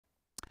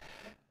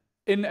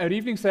In our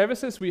evening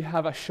services, we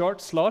have a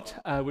short slot,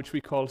 which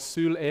we call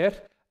Sul Air,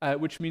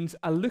 which means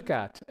a look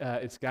at.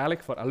 It's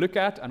Gaelic for a look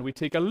at, and we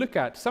take a look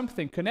at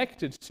something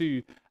connected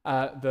to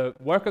the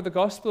work of the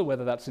gospel,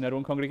 whether that's in our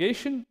own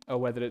congregation, or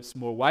whether it's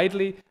more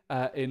widely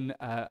in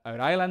our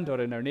island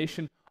or in our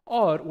nation,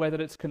 or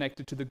whether it's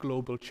connected to the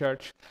global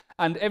church.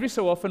 And every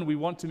so often, we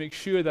want to make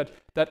sure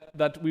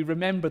that we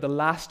remember the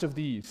last of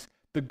these,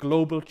 the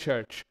global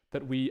church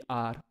that we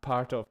are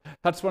part of.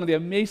 That's one of the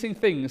amazing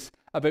things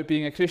about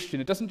being a Christian.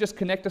 It doesn't just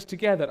connect us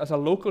together as a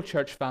local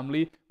church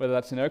family, whether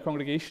that's in our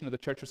congregation or the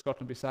Church of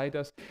Scotland beside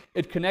us.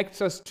 It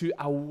connects us to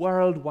a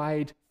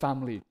worldwide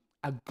family,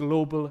 a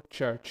global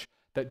church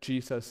that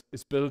Jesus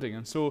is building.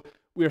 And so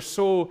we're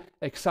so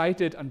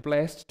excited and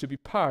blessed to be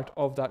part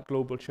of that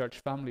global church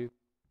family.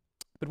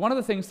 But one of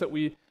the things that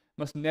we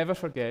must never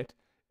forget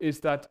is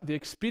that the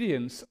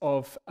experience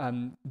of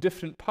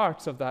different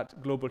parts of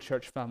that global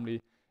church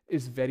family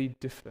is very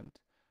different.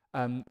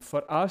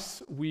 For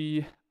us,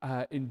 we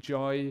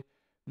enjoy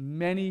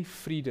many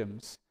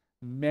freedoms,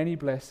 many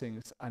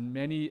blessings, and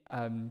many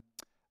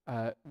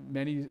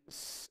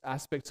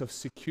aspects of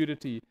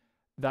security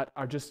that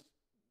are just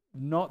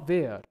not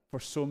there for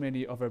so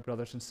many of our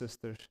brothers and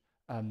sisters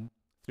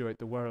throughout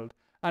the world.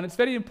 And it's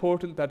very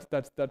important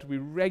that we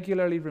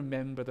regularly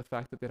remember the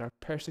fact that there are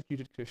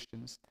persecuted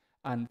Christians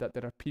and that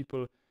there are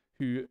people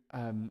who,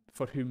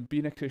 for whom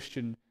being a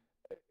Christian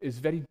is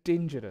very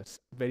dangerous,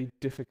 very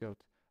difficult,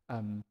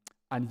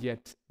 and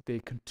yet they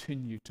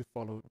continue to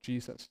follow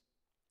Jesus.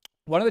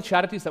 One of the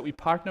charities that we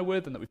partner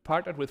with and that we've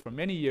partnered with for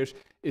many years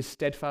is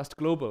Steadfast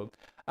Global.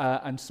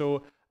 And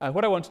so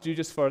what I want to do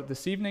just for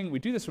this evening, we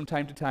do this from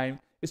time to time,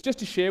 is just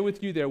to share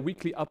with you their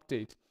weekly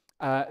update.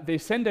 They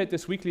send out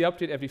this weekly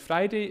update every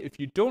Friday. If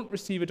you don't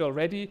receive it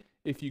already,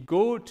 if you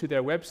go to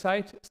their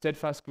website,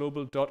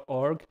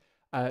 steadfastglobal.org,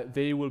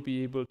 they will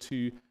be able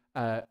to,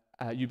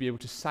 you'll be able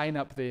to sign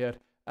up there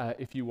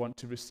if you want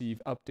to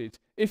receive updates.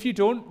 If you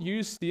don't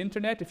use the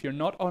internet, if you're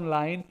not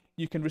online,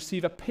 you can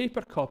receive a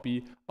paper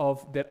copy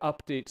of their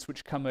updates,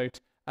 which come out,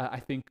 I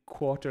think,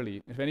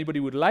 quarterly. If anybody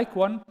would like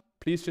one,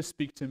 please just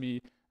speak to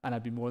me, and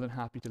I'd be more than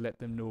happy to let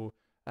them know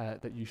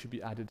that you should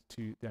be added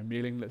to their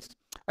mailing list.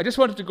 I just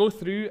wanted to go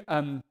through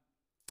some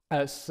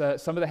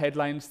of the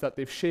headlines that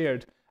they've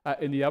shared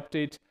in the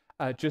update,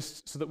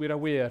 just so that we're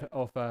aware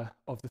of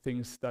the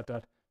things that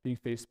are being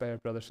faced by our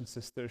brothers and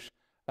sisters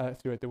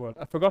throughout the world.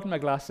 I've forgotten my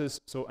glasses,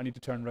 so I need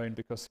to turn around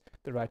because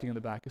the writing on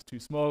the back is too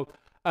small.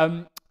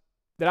 They're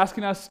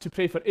asking us to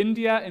pray for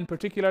India, in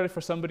particular for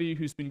somebody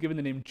who's been given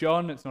the name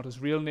John. It's not his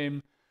real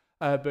name,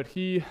 but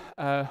he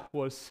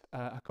was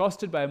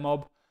accosted by a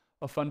mob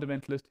of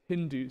fundamentalist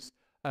Hindus.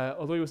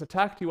 Although he was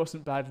attacked, he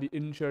wasn't badly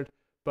injured,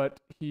 but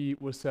he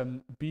was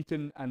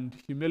beaten and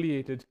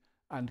humiliated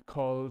and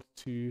called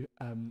to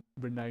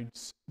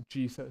renounce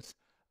Jesus.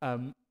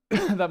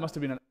 That must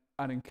have been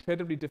an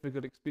incredibly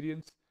difficult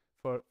experience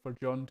for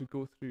John to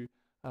go through,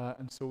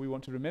 and so we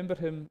want to remember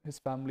him, his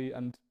family,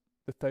 and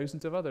the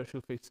thousands of others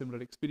who'll face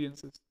similar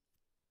experiences.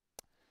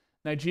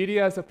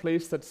 Nigeria is a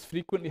place that's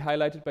frequently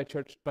highlighted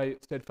by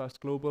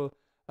Steadfast Global.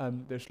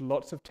 There's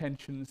lots of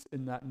tensions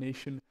in that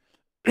nation.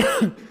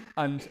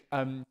 And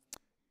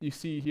you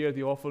see here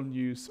the awful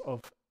news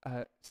of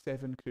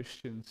 7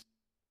 Christians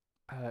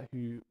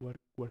who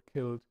were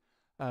killed,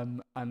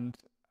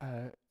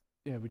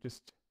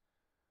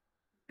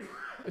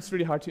 it's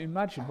really hard to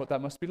imagine what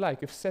that must be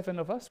like. If 7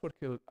 of us were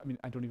killed, I mean,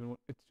 I don't even want,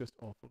 it's just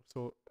awful.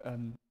 So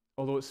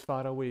although it's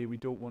far away, we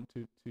don't want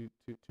to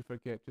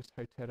forget just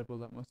how terrible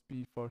that must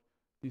be for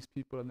these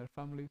people and their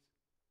families.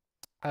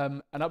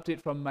 An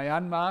update from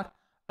Myanmar.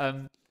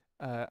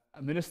 A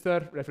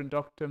minister, Reverend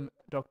Dr.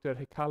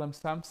 Hikalam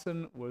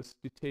Sampson, was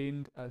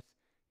detained as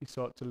he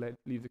sought to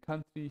leave the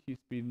country.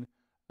 He's been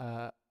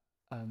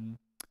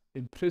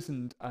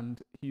imprisoned, and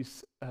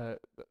he's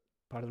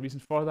part of the reason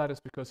for that is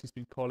because he's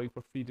been calling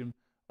for freedom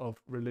of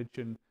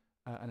religion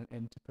and an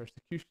end to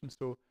persecution.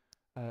 So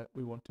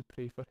we want to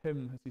pray for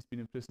him as he's been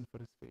imprisoned for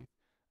his faith.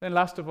 Then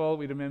last of all,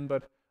 we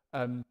remember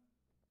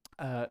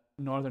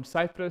Northern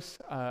Cyprus,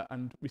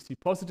 and we see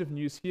positive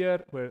news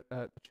here where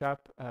the chap,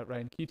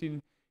 Ryan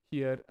Keating,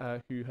 here,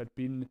 who had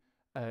been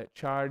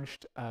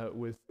charged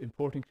with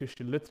importing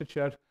Christian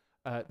literature.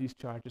 These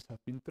charges have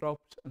been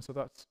dropped, and so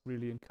that's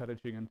really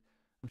encouraging, and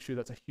I'm sure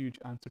that's a huge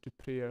answer to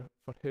prayer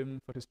for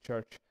him, for his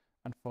church,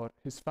 and for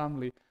his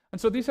family.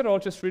 And so these are all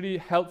just really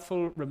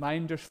helpful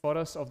reminders for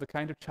us of the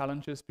kind of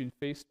challenges being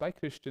faced by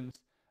Christians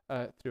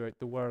throughout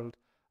the world.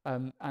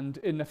 And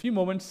in a few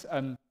moments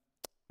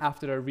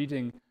after our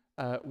reading,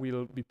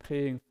 we'll be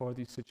praying for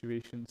these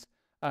situations.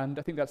 And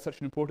I think that's such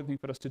an important thing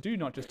for us to do,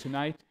 not just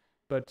tonight,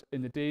 but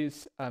in the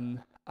days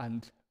and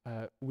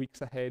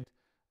weeks ahead,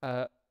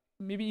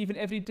 maybe even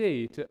every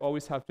day, to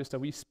always have just a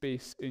wee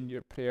space in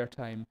your prayer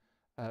time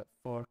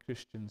for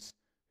Christians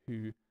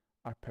who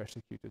are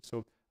persecuted.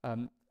 So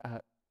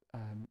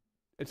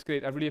it's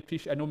great. I really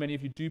appreciate, I know many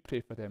of you do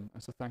pray for them,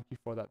 and so thank you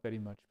for that very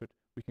much, but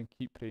we can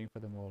keep praying for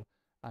them all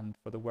and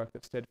for the work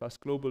that Steadfast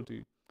Global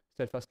do.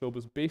 Steadfast Global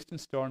is based in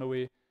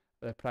Stornoway.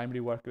 Their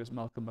primary worker is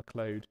Malcolm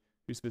MacLeod,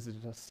 who's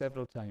visited us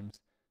several times,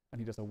 and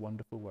he does a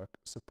wonderful work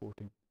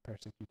supporting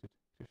persecuted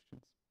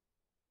Christians.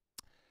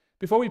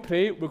 Before we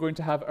pray, we're going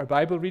to have our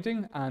Bible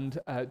reading, and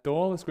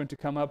Dahl is going to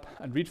come up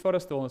and read for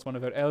us. Dahl is one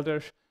of our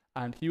elders,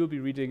 and he will be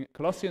reading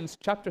Colossians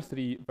chapter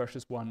 3,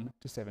 verses 1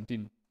 to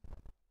 17.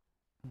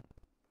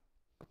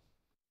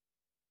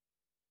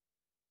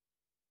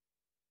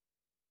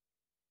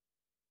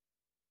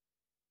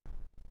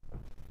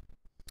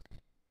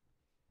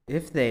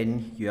 If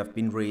then you have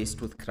been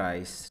raised with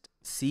Christ,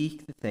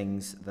 seek the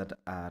things that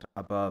are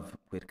above,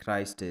 where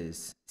Christ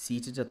is,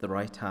 seated at the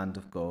right hand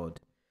of God.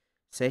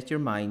 Set your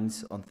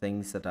minds on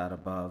things that are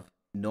above,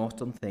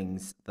 not on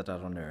things that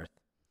are on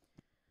earth.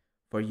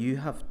 For you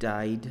have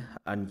died,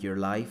 and your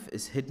life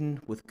is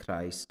hidden with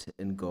Christ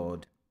in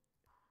God.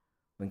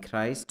 When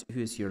Christ,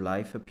 who is your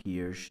life,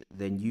 appears,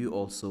 then you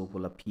also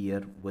will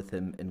appear with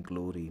him in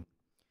glory.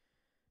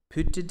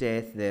 Put to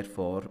death,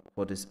 therefore,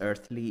 what is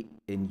earthly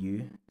in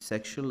you: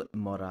 sexual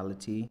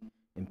immorality,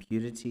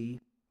 impurity,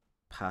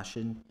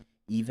 passion,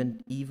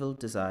 even evil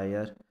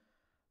desire,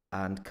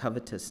 and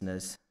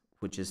covetousness,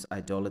 which is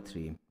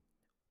idolatry.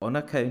 On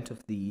account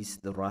of these,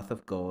 the wrath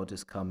of God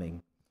is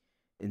coming.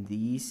 In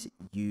these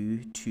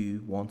you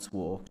too once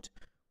walked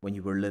when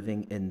you were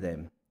living in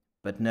them.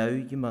 But now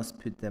you must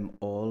put them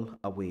all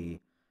away: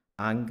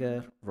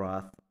 anger,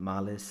 wrath,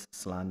 malice,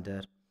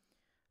 slander,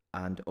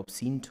 and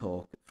obscene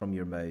talk from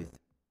your mouth.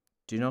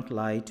 Do not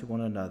lie to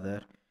one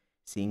another,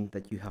 seeing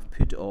that you have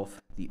put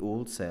off the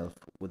old self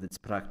with its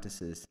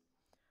practices,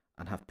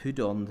 and have put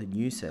on the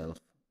new self,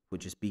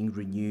 which is being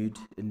renewed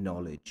in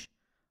knowledge,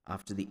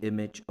 after the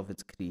image of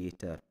its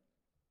Creator.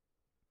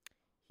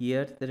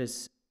 Here there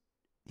is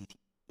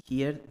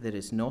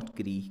not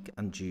Greek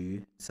and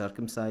Jew,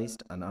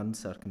 circumcised and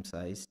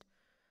uncircumcised,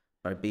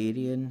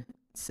 barbarian,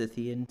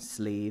 Scythian,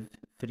 slave,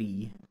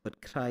 free,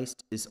 but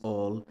Christ is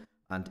all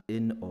and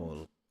in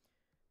all.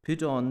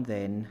 Put on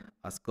then,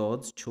 as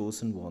God's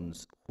chosen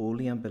ones,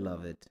 holy and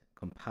beloved,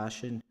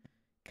 compassion,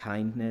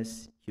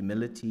 kindness,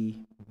 humility,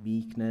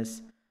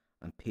 meekness,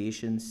 and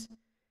patience,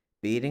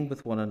 bearing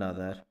with one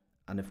another,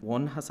 and if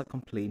one has a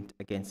complaint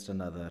against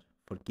another,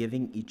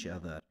 forgiving each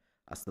other,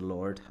 as the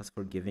Lord has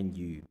forgiven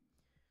you.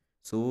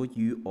 So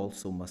you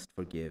also must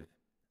forgive.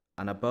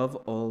 And above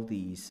all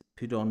these,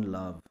 put on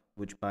love,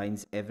 which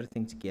binds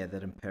everything together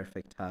in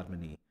perfect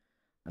harmony.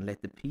 And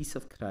let the peace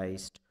of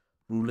Christ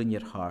rule in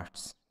your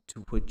hearts,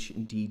 to which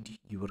indeed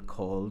you were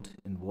called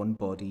in one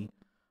body,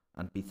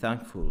 and be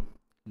thankful.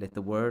 Let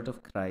the word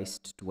of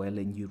Christ dwell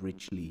in you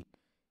richly,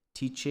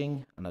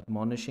 teaching and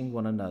admonishing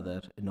one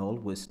another in all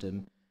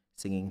wisdom,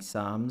 singing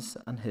psalms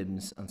and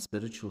hymns and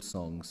spiritual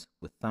songs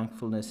with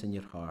thankfulness in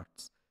your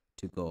hearts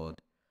to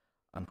God.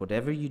 And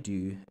whatever you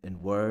do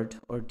in word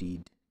or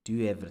deed,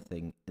 do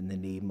everything in the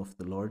name of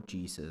the Lord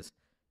Jesus,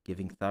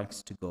 giving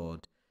thanks to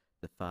God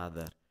the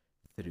Father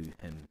through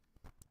him.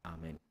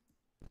 Amen.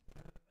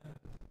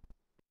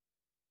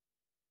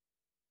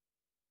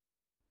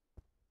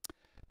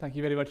 Thank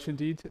you very much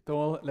indeed,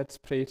 Dahl. Let's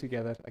pray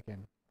together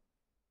again.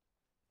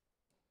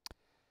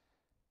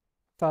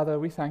 Father,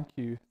 we thank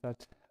you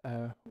that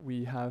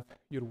we have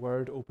your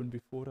word open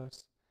before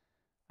us,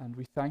 and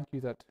we thank you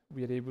that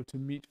we are able to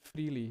meet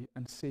freely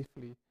and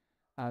safely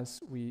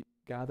as we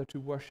gather to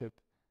worship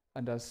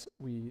and as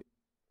we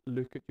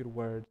look at your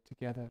word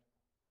together.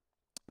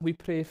 We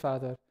pray,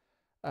 Father,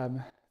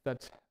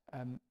 that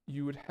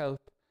you would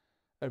help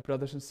our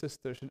brothers and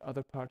sisters in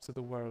other parts of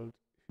the world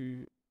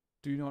who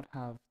do not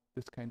have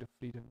this kind of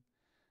freedom.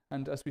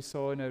 And as we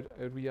saw in our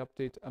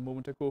re-update a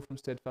moment ago from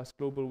Steadfast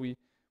Global, we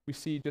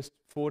see just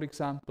 4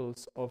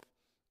 examples of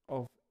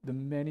the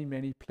many,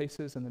 many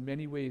places and the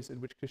many ways in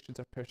which Christians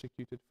are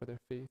persecuted for their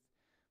faith.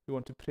 We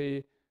want to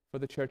pray for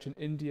the church in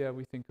India.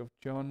 We think of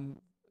John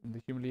and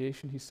the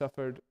humiliation he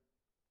suffered.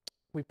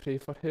 We pray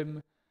for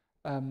him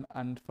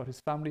and for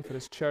his family, for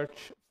his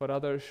church, for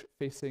others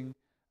facing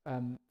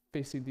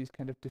these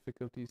kind of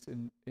difficulties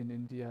in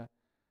India.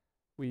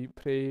 We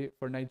pray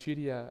for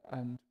Nigeria,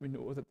 and we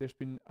know that there's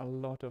been a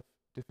lot of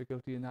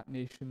difficulty in that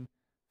nation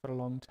for a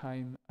long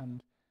time,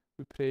 and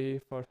we pray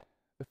for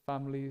the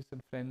families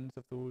and friends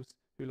of those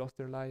who lost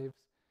their lives.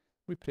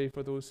 We pray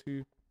for those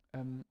who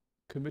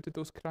committed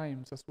those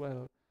crimes as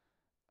well.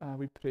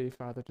 We pray,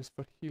 Father, just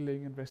for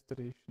healing and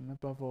restoration,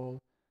 above all,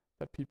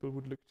 that people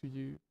would look to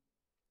you.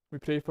 We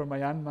pray for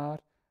Myanmar,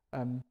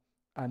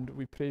 and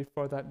we pray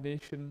for that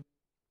nation.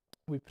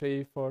 We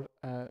pray for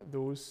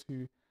those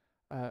who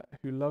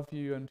love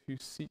you and who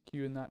seek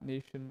you in that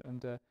nation.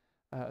 And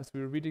as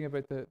we were reading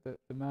about the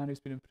man who's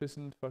been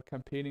imprisoned for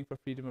campaigning for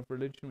freedom of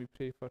religion, we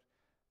pray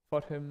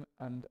for him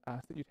and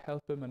ask that you'd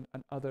help him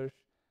and others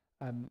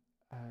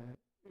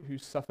who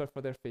suffer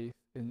for their faith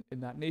in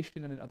that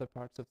nation and in other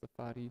parts of the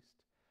Far East.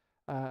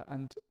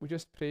 And we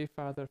just pray,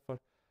 Father,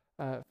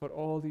 for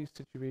all these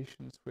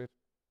situations where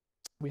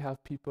we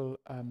have people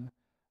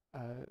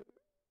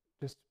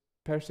just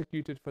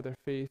persecuted for their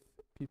faith,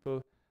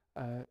 people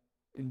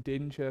in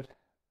danger,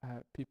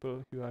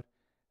 people who are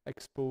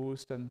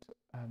exposed and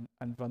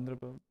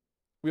vulnerable.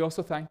 We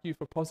also thank you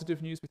for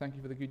positive news. We thank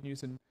you for the good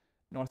news in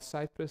North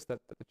Cyprus, that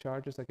the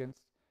charges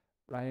against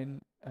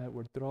Ryan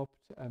were dropped.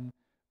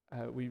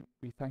 We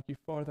thank you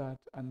for that,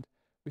 and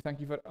we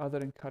thank you for other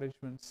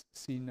encouragements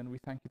seen, and we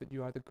thank you that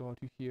you are the God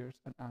who hears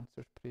and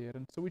answers prayer.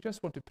 And so we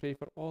just want to pray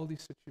for all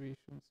these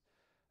situations.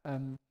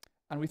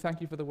 And we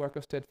thank you for the work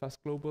of Steadfast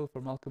Global,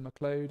 for Malcolm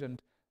MacLeod and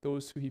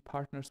those who he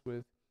partners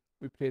with.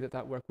 We pray that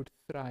that work would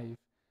thrive.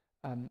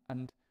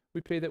 And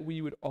we pray that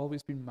we would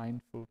always be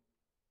mindful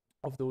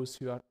of those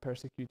who are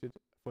persecuted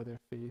for their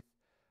faith.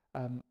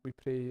 We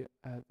pray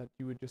that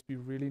you would just be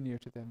really near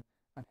to them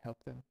and help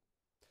them.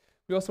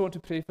 We also want to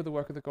pray for the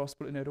work of the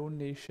gospel in our own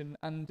nation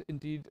and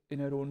indeed in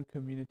our own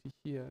community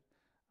here.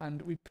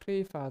 And we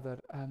pray, Father,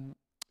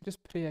 just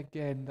pray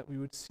again that we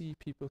would see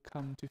people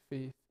come to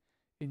faith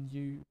in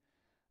you.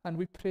 And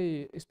we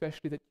pray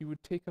especially that you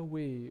would take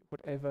away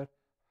whatever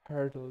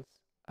hurdles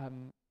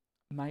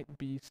might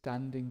be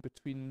standing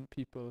between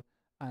people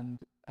and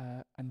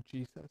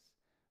Jesus.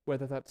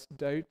 Whether that's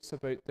doubts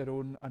about their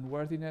own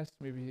unworthiness,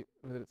 maybe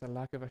whether it's a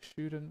lack of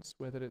assurance,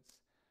 whether it's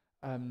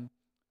a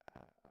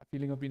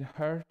feeling of being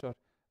hurt,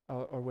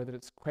 or whether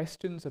it's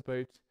questions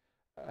about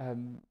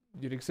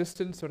your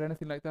existence or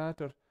anything like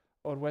that,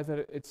 or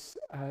whether it's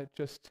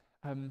just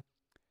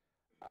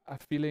a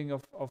feeling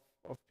of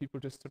people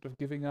just sort of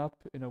giving up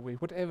in a way.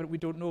 Whatever, we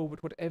don't know,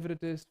 but whatever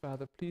it is,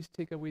 Father, please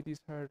take away these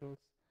hurdles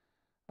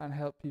and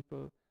help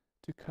people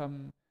to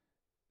come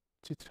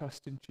to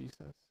trust in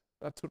Jesus.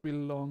 That's what we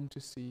long to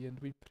see, and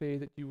we pray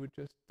that you would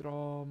just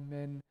draw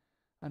men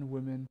and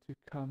women to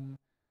come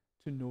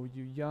to know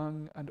you,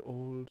 young and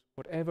old,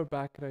 whatever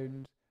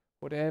background,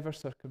 whatever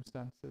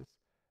circumstances.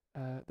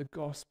 The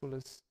gospel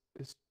is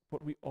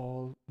what we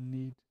all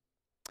need.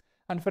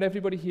 And for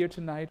everybody here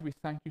tonight, we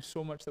thank you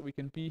so much that we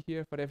can be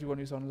here. For everyone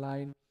who's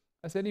online,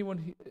 if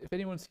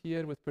anyone's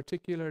here with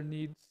particular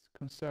needs,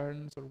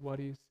 concerns, or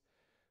worries,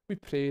 we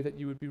pray that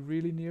you would be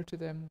really near to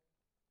them,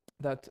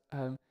 that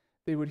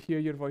they would hear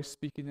your voice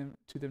speaking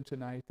to them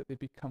tonight, that they'd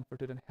be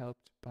comforted and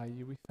helped by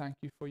you. We thank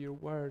you for your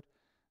word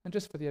and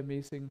just for the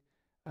amazing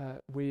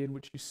way in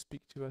which you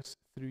speak to us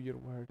through your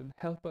word. And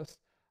help us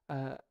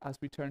as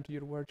we turn to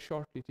your word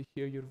shortly to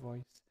hear your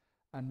voice.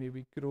 And may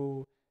we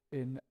grow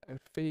in our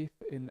faith,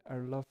 in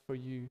our love for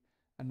you,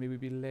 and may we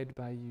be led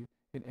by you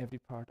in every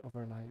part of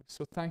our lives.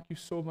 So thank you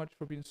so much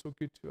for being so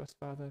good to us,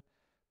 Father.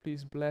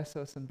 Please bless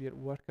us and be at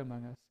work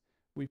among us.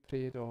 We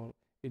pray it all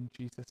in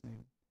Jesus'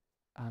 name.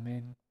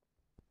 Amen.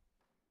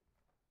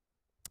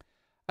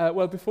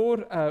 Well,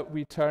 before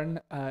we turn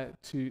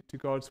to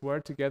God's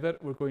word together,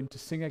 we're going to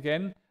sing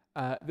again.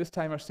 This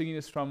time our singing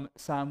is from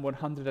Psalm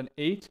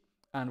 108,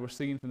 and we're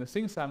singing from the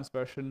Sing Psalms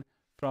version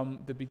from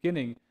the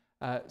beginning.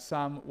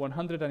 Psalm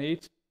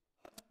 108,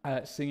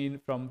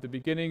 singing from the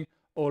beginning.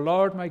 O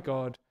Lord my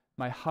God,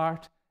 my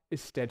heart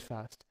is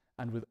steadfast,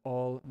 and with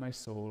all my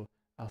soul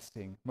I'll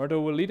sing. Murdo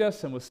will lead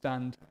us, and we'll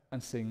stand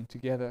and sing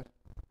together.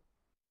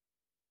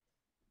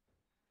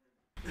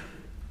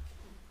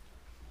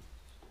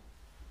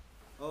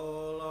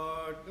 O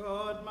Lord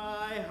God,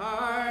 my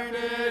heart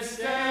is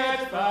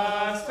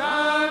steadfast,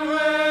 and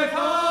with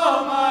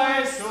all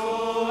my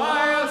soul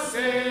I'll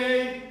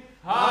sing.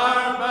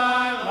 Harp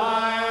and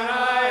lyre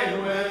I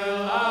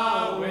will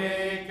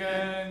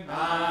awaken,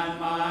 and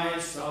my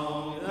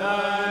song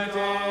the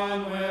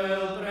dawn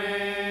will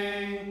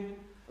bring.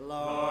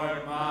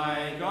 Lord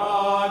my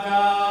God,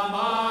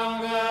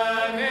 among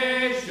the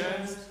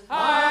nations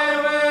I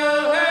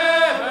will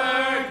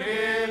ever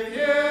give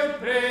you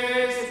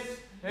praise.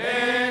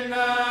 In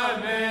the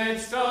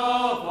midst of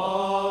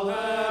all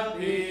the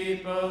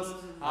peoples,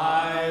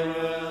 I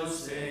will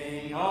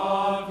sing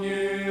of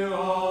you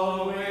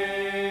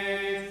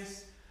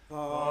always.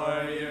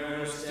 For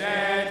your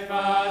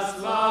steadfast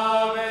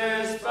love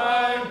is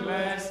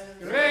boundless,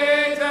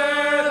 greater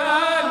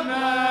than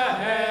the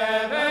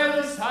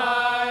heavens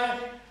high,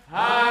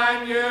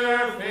 and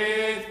your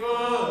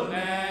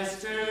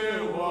faithfulness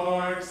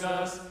towards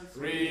us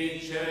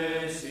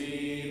reaches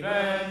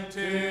even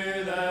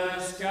to the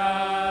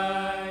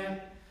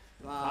sky.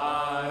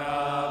 Far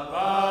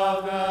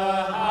above the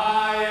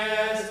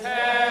highest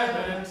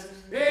heavens,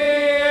 be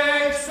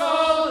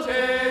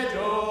exalted,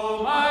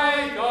 O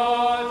my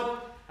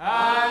God,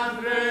 and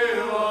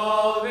through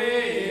all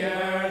the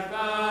earth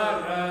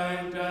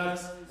around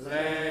us,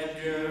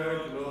 let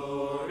your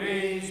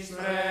glory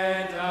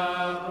spread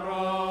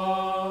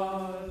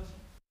abroad.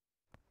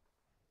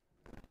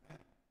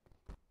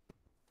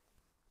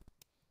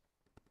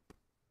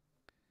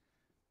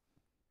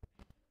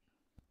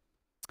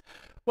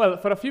 Well,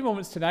 for a few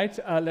moments tonight,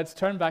 let's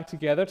turn back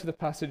together to the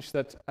passage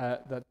that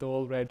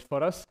Dole read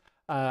for us.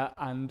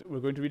 And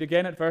we're going to read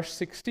again at verse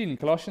 16,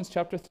 Colossians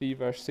chapter 3,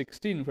 verse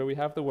 16, where we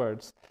have the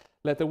words,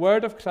 "Let the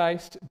word of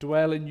Christ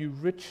dwell in you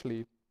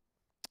richly,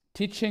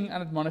 teaching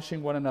and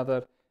admonishing one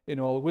another in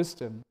all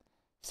wisdom,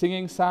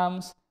 singing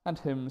psalms and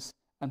hymns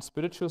and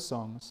spiritual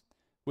songs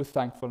with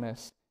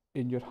thankfulness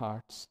in your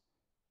hearts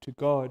to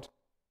God."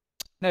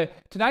 Now,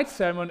 tonight's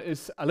sermon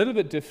is a little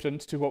bit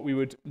different to what we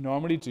would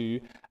normally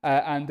do,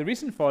 and the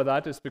reason for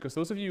that is because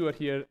those of you who are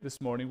here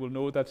this morning will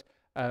know that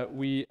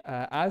we,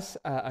 as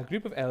a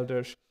group of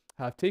elders,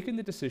 have taken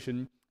the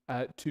decision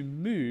to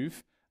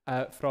move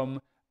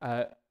from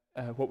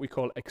what we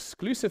call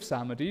exclusive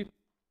psalmody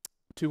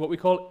to what we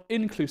call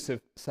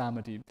inclusive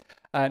psalmody.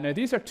 Now,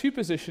 these are two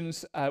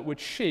positions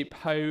which shape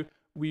how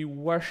we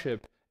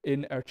worship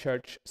in our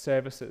church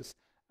services.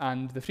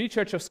 And the Free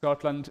Church of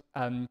Scotland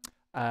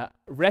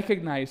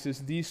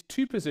recognises these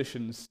two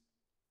positions,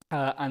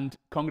 and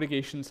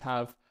congregations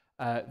have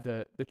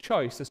the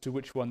choice as to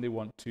which one they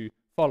want to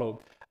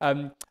follow.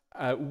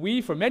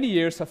 We, for many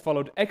years, have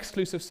followed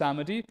exclusive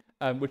psalmody,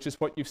 which is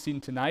what you've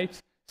seen tonight,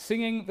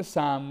 singing the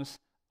psalms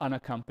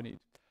unaccompanied.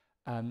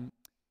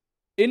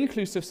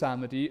 Inclusive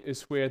psalmody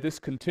is where this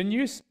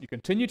continues. You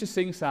continue to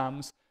sing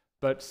psalms,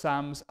 but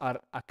psalms are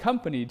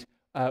accompanied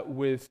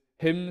with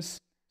hymns,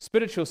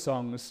 spiritual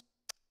songs,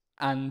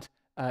 and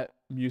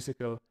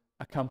musical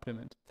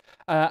accompaniment.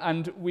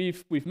 And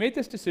we've made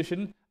this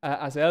decision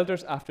as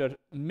elders after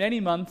many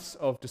months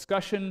of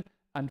discussion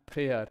and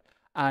prayer.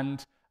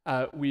 And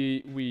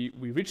we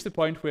reached the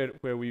point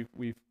where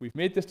we've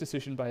made this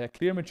decision by a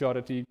clear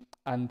majority,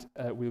 and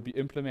we'll be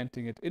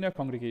implementing it in our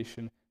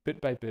congregation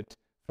bit by bit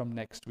from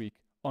next week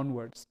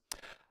onwards.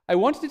 I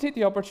wanted to take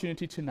the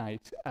opportunity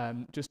tonight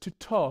just to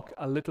talk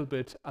a little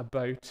bit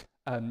about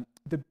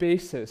the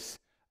basis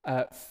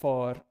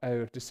for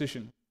our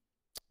decision.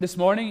 This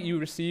morning you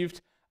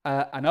received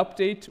an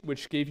update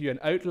which gave you an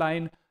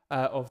outline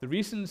of the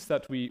reasons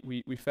that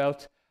we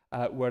felt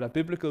were a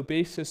biblical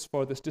basis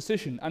for this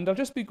decision. And I'll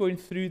just be going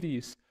through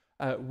these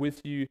with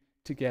you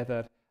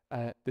together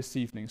this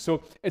evening.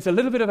 So it's a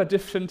little bit of a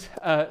different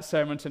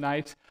sermon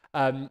tonight,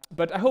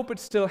 but I hope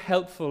it's still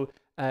helpful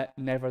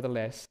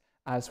nevertheless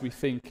as we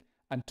think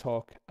and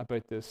talk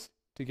about this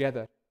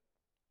together.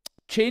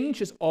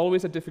 Change is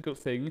always a difficult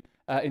thing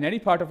in any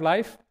part of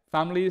life,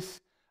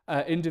 families,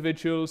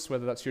 individuals,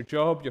 whether that's your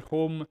job, your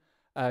home,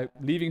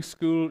 leaving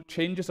school.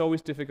 Change is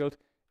always difficult.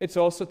 It's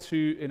also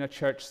true in a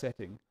church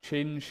setting.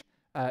 Change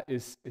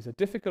is a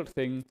difficult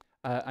thing,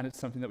 and it's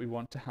something that we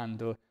want to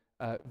handle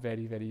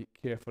very, very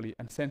carefully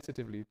and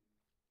sensitively.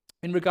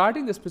 In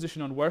regarding this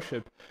position on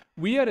worship,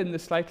 we are in the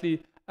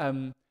slightly,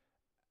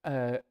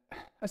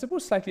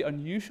 slightly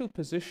unusual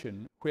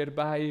position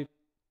whereby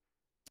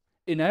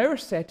in our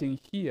setting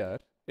here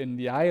in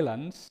the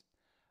islands,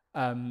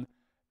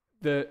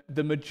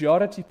 the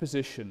majority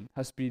position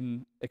has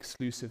been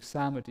exclusive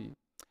psalmody.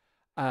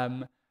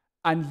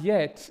 And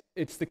yet,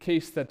 it's the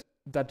case that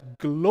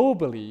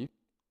globally,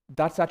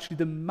 that's actually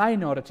the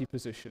minority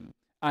position.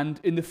 And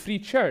in the Free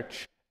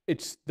Church,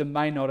 it's the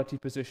minority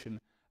position.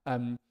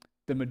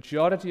 The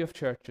majority of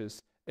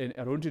churches in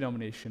our own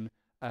denomination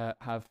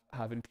have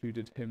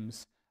included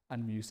hymns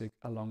and music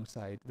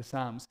alongside the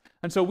psalms.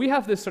 And so we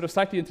have this sort of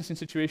slightly interesting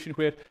situation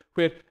where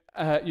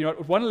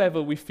at one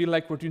level we feel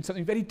like we're doing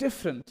something very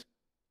different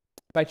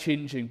by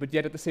changing, but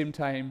yet at the same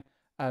time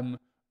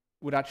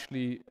we're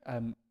actually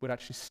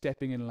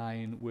stepping in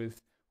line with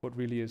what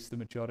really is the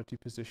majority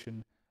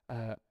position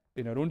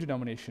in our own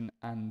denomination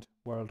and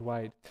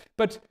worldwide.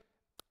 But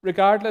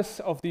regardless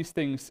of these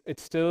things,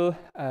 it's still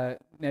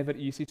never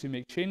easy to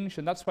make change,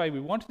 and that's why we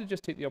wanted to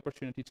just take the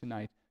opportunity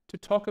tonight to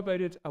talk about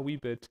it a wee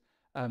bit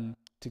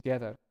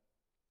together.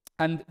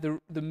 And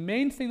the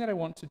main thing that I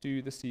want to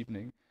do this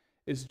evening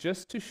is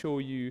just to show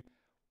you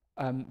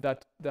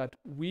that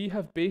we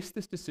have based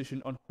this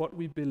decision on what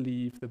we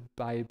believe the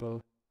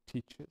Bible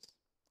teaches.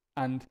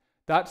 And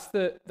that's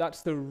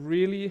the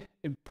really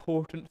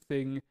important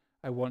thing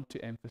I want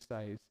to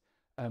emphasize.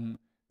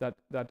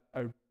 That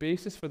our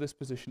basis for this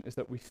position is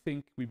that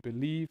we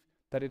believe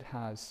that it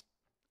has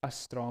a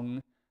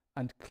strong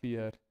and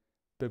clear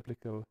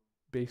biblical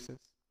basis.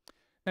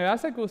 Now,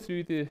 as I go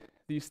through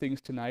these things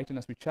tonight and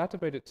as we chat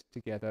about it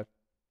together,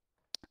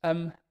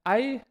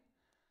 I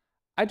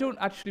don't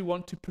actually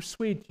want to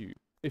persuade you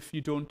if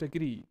you don't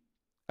agree.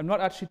 I'm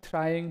not actually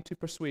trying to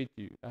persuade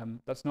you.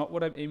 That's not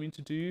what I'm aiming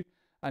to do.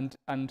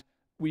 And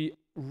we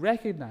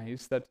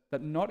recognize that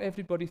not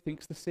everybody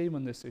thinks the same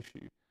on this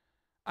issue.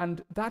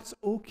 And that's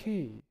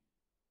okay.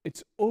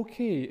 It's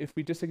okay if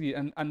we disagree.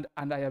 And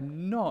I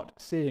am not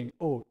saying,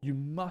 oh, you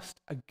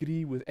must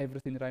agree with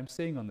everything that I'm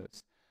saying on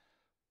this.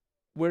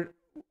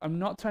 I'm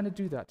not trying to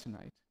do that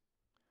tonight.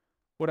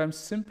 What I'm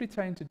simply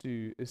trying to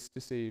do is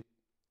to say,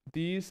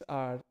 these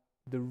are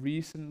the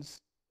reasons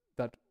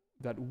that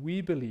we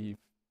believe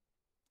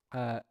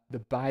the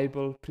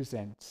Bible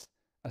presents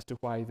as to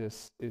why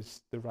this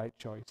is the right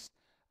choice.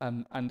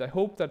 And I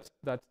hope that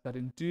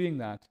in doing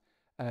that,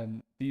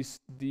 these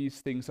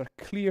things are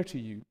clear to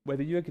you.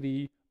 Whether you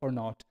agree or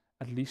not,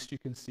 at least you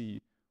can see,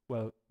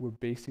 well, we're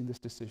basing this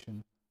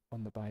decision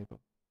on the Bible.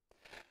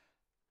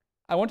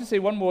 I want to say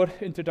one more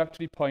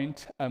introductory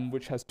point,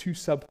 which has two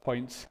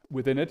sub-points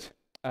within it.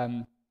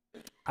 And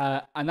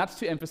that's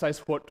to emphasize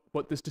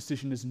what this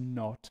decision is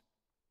not.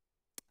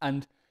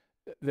 And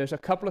there's a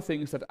couple of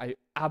things that I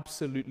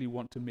absolutely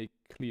want to make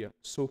clear,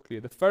 so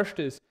clear. The first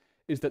is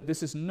that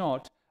this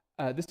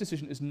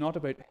decision is not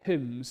about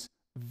hymns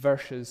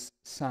versus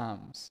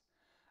psalms.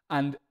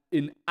 And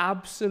in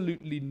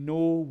absolutely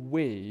no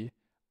way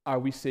are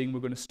we saying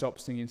we're going to stop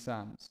singing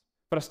psalms.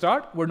 For a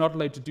start, we're not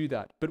allowed to do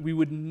that, but we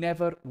would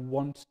never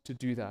want to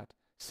do that.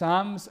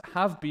 Psalms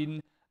have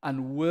been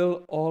and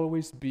will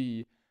always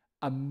be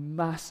a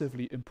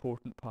massively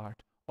important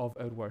part of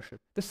our worship.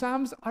 The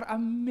Psalms are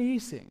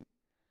amazing.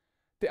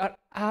 They are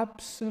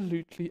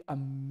absolutely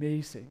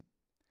amazing.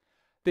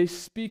 They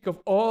speak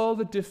of all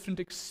the different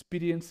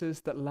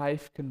experiences that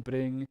life can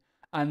bring,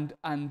 and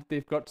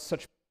they've got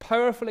such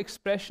powerful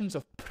expressions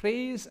of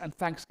praise and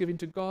thanksgiving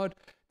to God.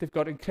 They've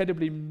got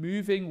incredibly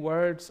moving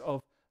words of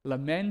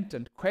lament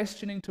and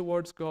questioning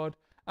towards God,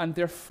 and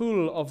they're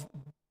full of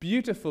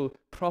beautiful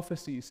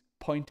prophecies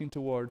pointing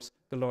towards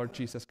the Lord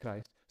Jesus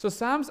Christ. So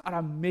Psalms are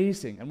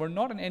amazing, and we're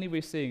not in any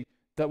way saying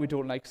that we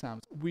don't like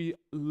Psalms. We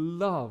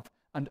love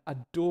and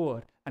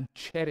adore and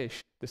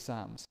cherish the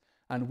Psalms,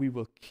 and we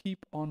will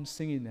keep on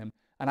singing them.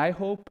 And I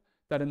hope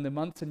that in the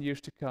months and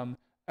years to come,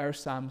 our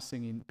psalm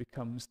singing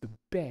becomes the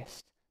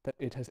best that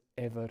it has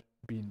ever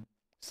been.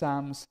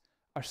 Psalms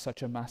are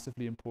such a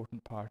massively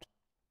important part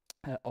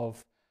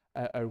of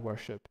our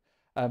worship.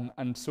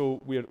 And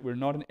so we're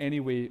not in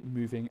any way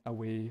moving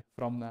away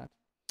from that.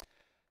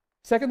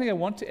 Second thing I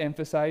want to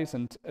emphasize,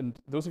 and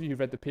those of you who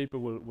read the paper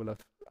will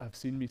have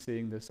seen me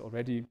saying this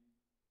already,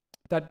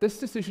 that this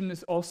decision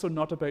is also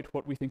not about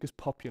what we think is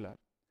popular.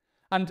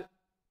 And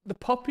the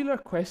popular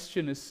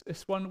question is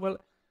one, well,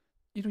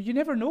 you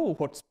never know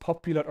what's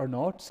popular or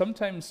not.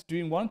 Sometimes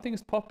doing one thing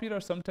is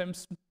popular,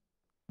 sometimes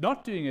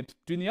not doing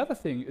the other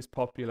thing is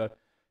popular.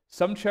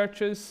 Some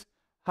churches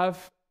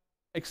have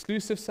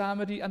exclusive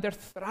psalmody and they're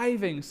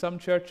thriving. Some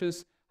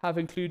churches have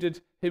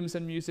included hymns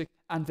and music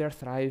and they're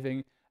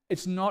thriving.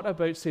 It's not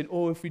about saying,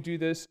 oh, if we do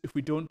this, if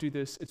we don't do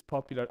this, it's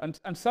popular.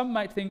 And some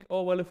might think,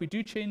 oh, well, if we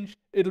do change,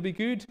 it'll be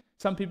good.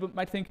 Some people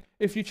might think,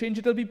 if you change,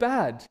 it'll be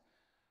bad.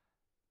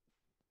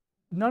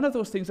 None of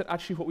those things are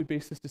actually what we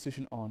base this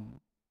decision on.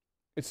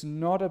 It's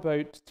not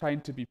about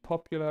trying to be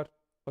popular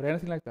or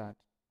anything like that.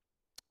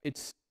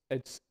 It's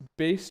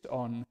based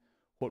on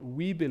what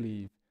we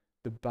believe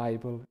the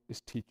Bible is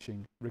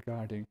teaching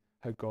regarding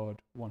how God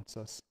wants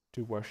us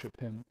to worship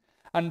him.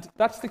 And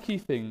that's the key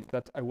thing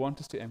that I want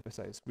us to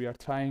emphasize. We are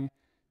trying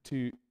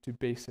to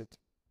base it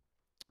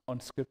on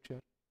Scripture.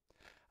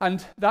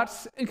 And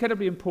that's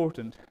incredibly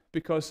important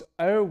because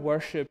our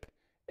worship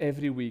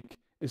every week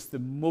is the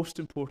most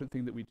important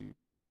thing that we do.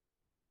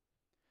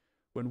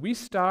 When we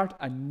start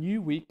a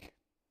new week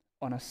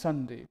on a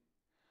Sunday,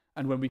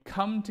 and when we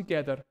come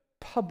together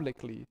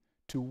publicly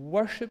to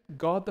worship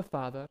God the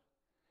Father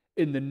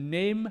in the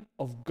name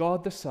of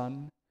God the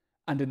Son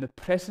and in the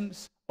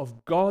presence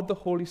of God the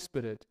Holy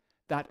Spirit,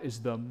 that is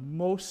the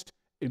most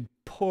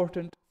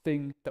important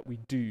thing that we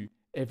do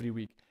every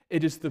week.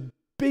 It is the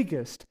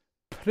biggest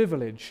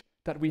privilege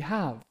that we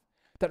have,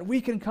 that we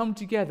can come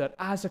together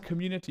as a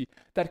community,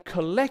 that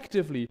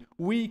collectively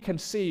we can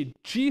say,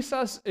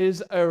 Jesus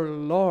is our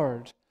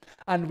Lord.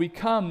 And we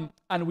come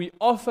and we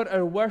offer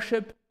our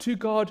worship to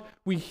God.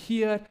 We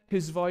hear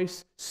his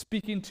voice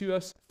speaking to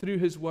us through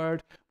his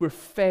word. We're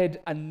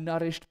fed and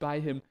nourished by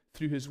him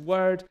through his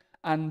word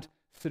and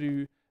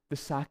through the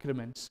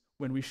sacraments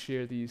when we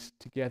share these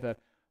together.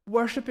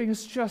 Worshipping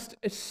is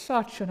it's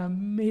such an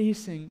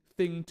amazing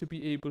thing to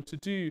be able to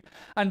do.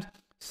 And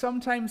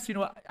sometimes,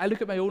 I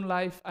look at my own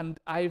life and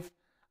I've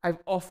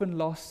often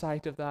lost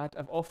sight of that.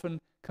 I've often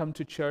come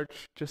to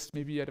church just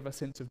maybe out of a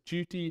sense of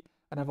duty,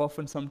 and I've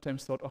often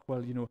sometimes thought, oh,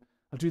 well,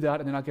 I'll do that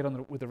and then I'll get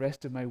on with the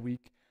rest of my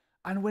week.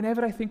 And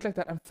whenever I think like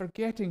that, I'm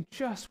forgetting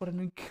just what an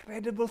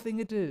incredible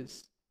thing it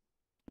is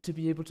to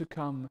be able to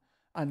come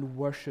and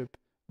worship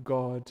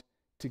God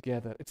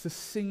together. It's the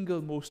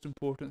single most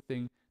important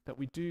thing that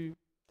we do.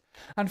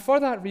 And for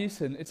that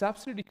reason, it's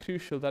absolutely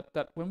crucial that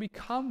when we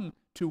come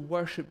to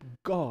worship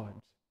God,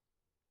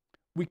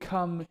 we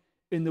come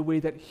in the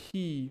way that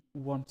he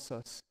wants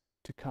us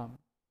to come.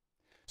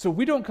 So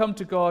we don't come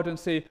to God and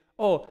say,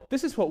 oh,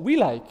 this is what we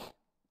like,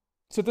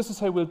 so this is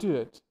how we'll do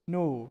it.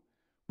 No,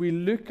 we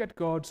look at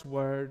God's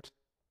word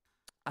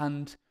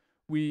and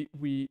we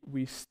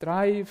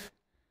strive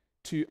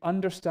to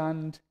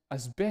understand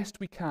as best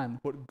we can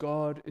what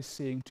God is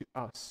saying to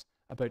us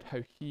about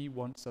how he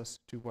wants us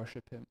to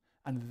worship him.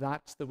 And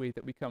that's the way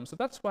that we come. So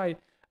that's why,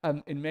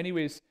 in many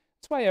ways,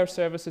 that's why our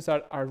services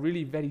are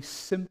really very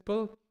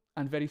simple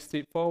and very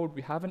straightforward.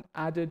 We haven't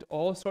added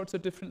all sorts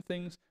of different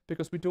things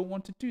because we don't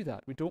want to do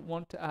that. We don't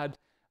want to add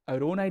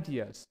our own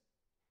ideas.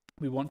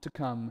 We want to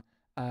come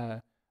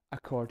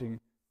according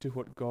to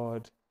what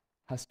God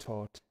has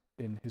taught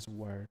in his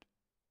word.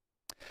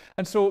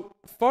 And so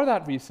for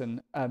that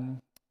reason,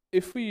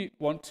 if we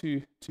want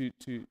to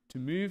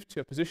move to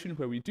a position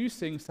where we do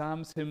sing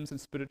psalms, hymns,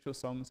 and spiritual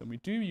songs, and we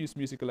do use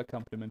musical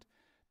accompaniment,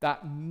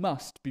 that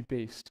must be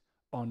based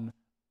on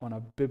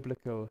a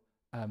biblical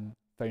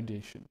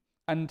foundation.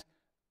 And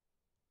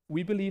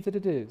we believe that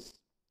it is.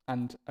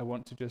 And I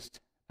want to just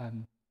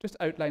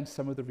outline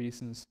some of the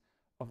reasons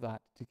of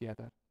that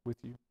together with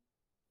you.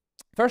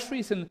 First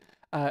reason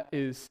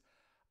is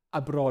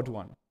a broad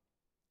one.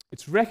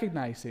 It's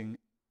recognizing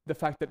the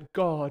fact that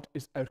God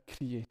is our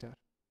creator.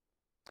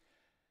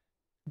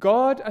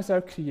 God as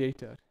our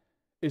creator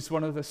is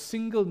one of the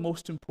single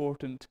most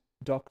important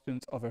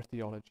doctrines of our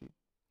theology.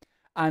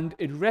 And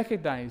it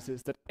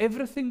recognizes that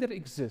everything that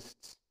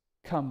exists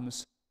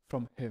comes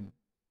from him.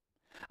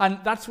 And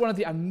that's one of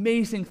the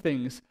amazing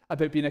things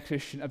about being a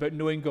Christian, about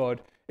knowing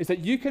God, is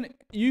that you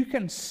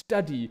can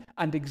study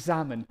and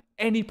examine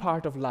any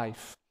part of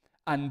life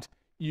and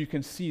you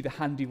can see the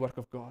handiwork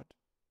of God.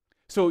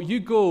 So you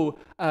go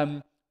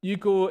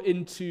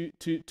into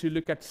to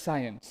look at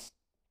science,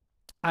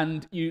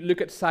 and you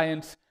look at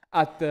science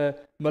at the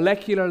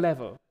molecular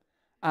level,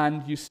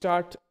 and you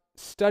start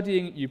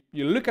studying,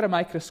 you look at a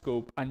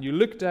microscope, and you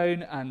look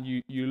down, and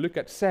you look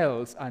at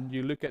cells, and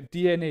you look at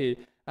DNA,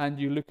 and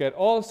you look at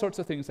all sorts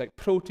of things like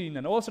protein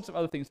and all sorts of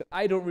other things that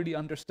I don't really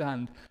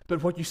understand,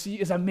 but what you see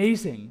is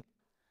amazing.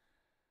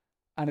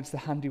 And it's the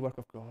handiwork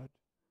of God.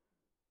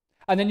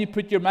 And then you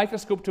put your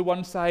microscope to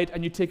one side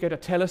and you take out a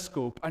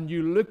telescope and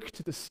you look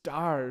to the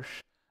stars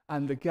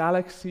and the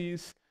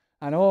galaxies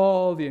and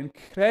all the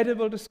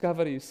incredible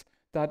discoveries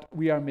that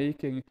we are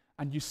making,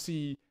 and you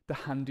see the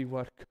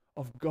handiwork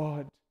of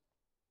God.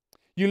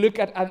 You look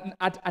at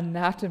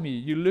anatomy,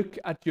 you look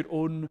at your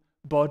own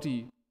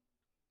body.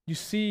 You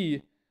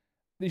see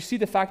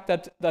the fact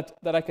that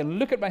I can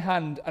look at my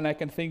hand and I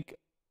can think,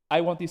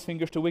 I want these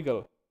fingers to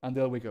wiggle, and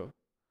they'll wiggle.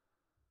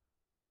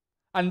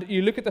 And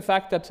you look at the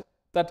fact that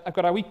I've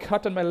got a wee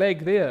cut on my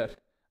leg there,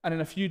 and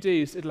in a few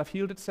days it'll have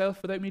healed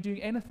itself without me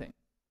doing anything.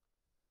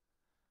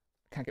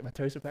 I can't get my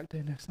trouser back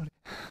down now, sorry.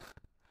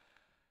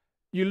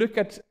 You look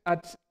at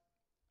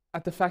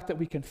the fact that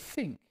we can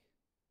think,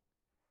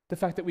 the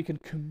fact that we can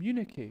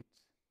communicate,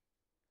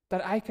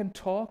 that I can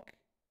talk,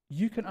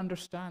 you can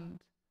understand,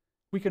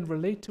 we can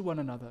relate to one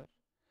another,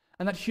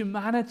 and that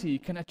humanity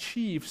can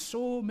achieve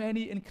so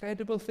many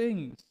incredible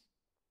things.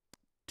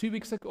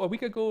 A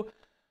week ago,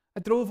 I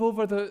drove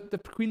over the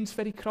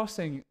Queensferry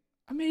crossing.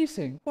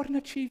 Amazing. What an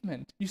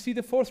achievement. You see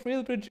the Forth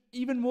Rail Bridge,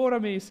 even more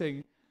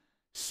amazing.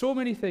 So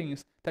many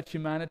things that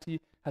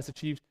humanity has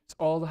achieved. It's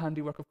all the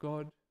handiwork of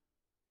God.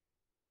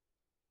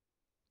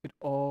 It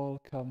all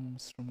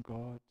comes from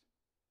God.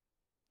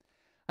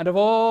 And of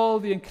all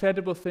the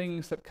incredible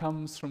things that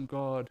comes from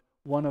God,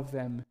 one of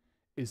them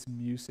is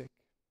music.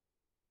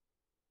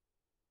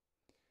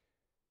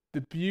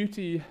 The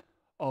beauty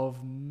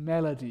of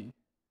melody,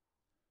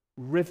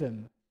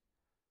 rhythm,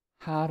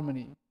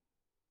 harmony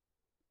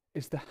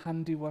is the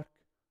handiwork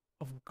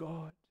of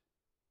God.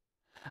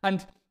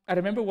 And I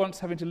remember once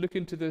having to look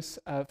into this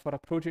for a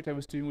project I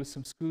was doing with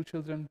some school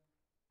children,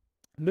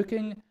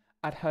 looking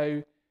at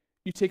how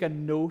you take a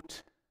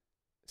note,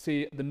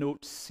 say the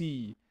note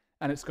C,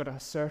 and it's got a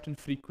certain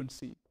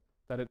frequency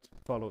that it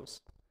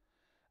follows.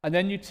 And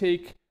then you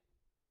take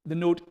the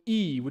note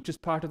E, which is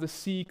part of the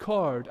C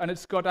chord, and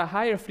it's got a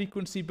higher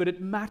frequency, but it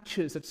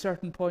matches at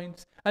certain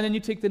points. And then you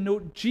take the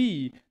note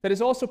G, that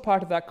is also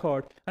part of that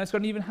chord, and it's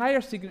got an even higher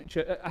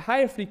signature, a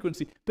higher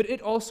frequency, but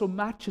it also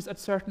matches at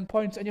certain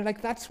points. And you're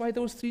like, that's why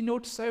those three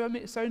notes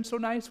sound so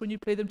nice when you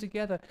play them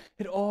together.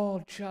 It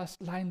all just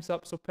lines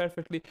up so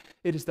perfectly.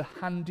 It is the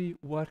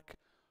handiwork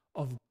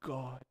of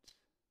God.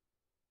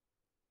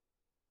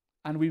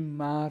 And we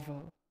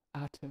marvel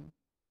at him,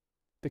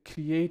 the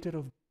creator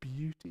of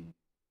beauty,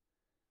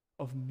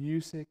 of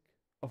music,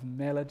 of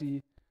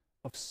melody,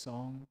 of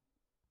song.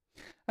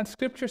 And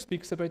Scripture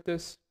speaks about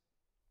this.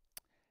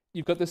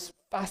 You've got this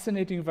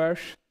fascinating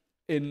verses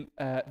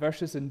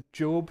in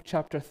Job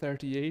chapter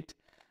 38,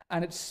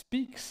 and it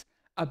speaks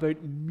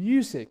about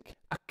music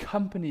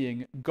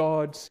accompanying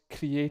God's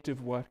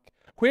creative work.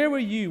 Where were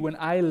you when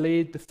I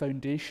laid the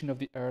foundation of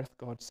the earth,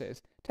 God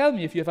says? Tell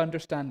me if you have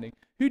understanding.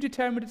 Who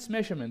determined its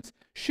measurements?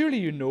 Surely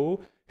you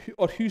know,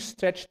 or who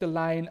stretched the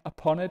line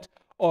upon it,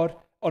 or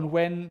on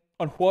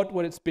what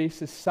were its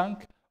bases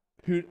sunk,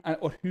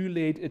 or who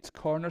laid its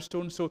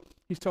cornerstone. So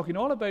he's talking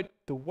all about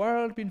the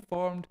world being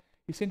formed.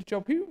 He's saying to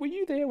Job, were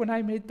you there when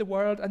I made the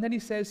world? And then he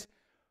says,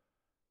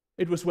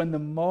 it was when the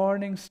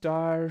morning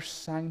stars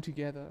sang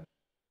together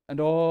and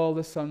all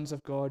the sons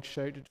of God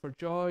shouted for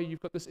joy.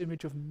 You've got this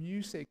image of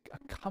music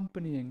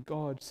accompanying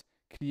God's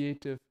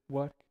creative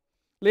work.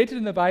 Later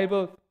in the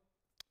Bible,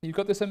 you've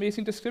got this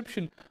amazing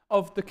description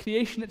of the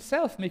creation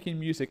itself making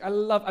music.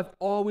 I've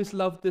always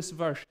loved this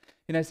verse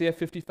in Isaiah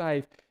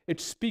 55. It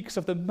speaks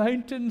of the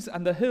mountains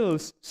and the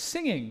hills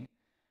singing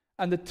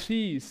and the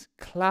trees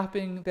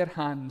clapping their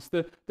hands.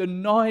 The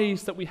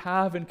noise that we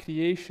have in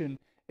creation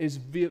is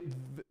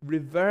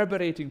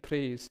reverberating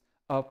praise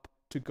up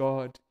to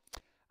God.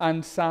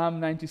 And Psalm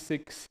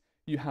 96,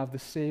 you have the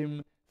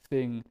same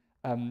thing.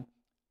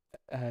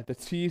 The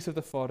trees of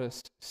the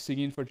forest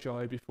singing for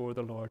joy before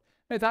the Lord.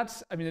 Now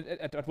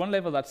at one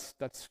level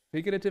that's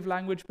figurative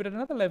language, but at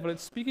another level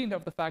it's speaking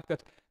of the fact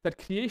that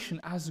creation,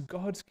 as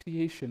God's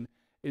creation,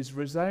 is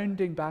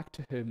resounding back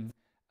to him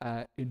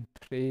in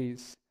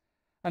praise.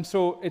 And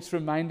so it's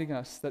reminding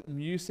us that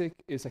music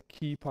is a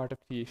key part of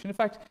creation. In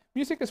fact,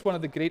 music is one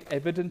of the great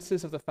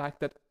evidences of the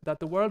fact that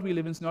the world we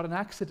live in is not an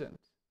accident.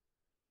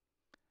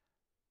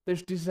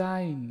 There's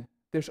design,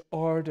 there's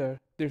order,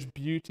 there's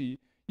beauty.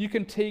 You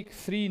can take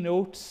three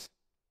notes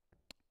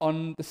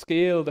on the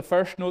scale, the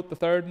first note, the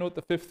third note,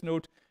 the fifth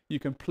note, you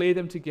can play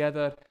them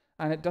together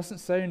and it doesn't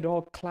sound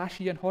all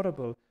clashy and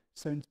horrible. It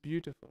sounds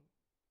beautiful.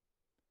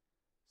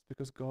 It's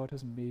because God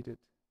has made it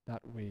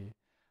that way.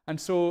 And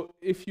so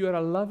if you are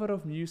a lover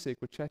of music,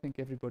 which I think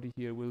everybody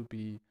here will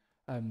be,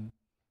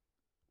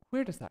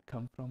 where does that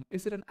come from?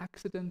 Is it an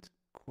accident?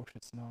 Of course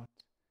it's not.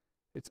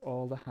 It's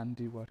all the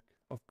handiwork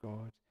of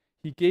God.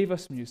 He gave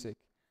us music,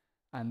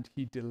 and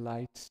he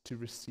delights to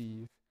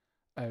receive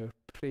our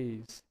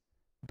praise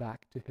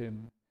back to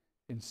him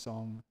in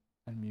song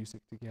and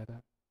music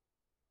together.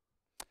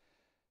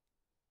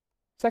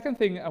 Second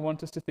thing I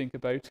want us to think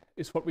about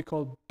is what we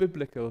call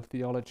biblical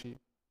theology.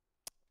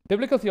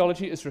 Biblical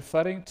theology is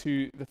referring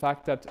to the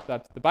fact that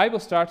the Bible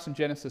starts in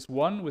Genesis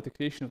 1 with the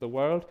creation of the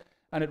world,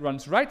 and it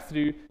runs right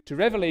through to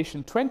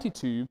Revelation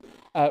 22,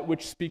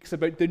 which speaks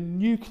about the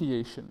new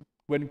creation,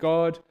 when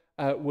God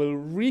will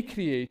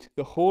recreate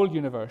the whole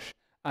universe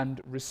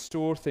and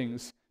restore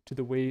things to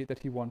the way that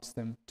he wants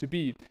them to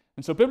be.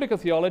 And so biblical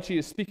theology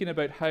is speaking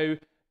about how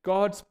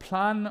God's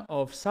plan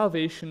of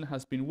salvation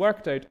has been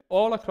worked out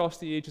all across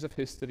the ages of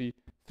history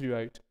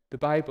throughout the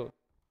Bible.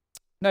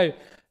 Now,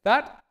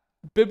 that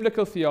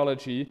biblical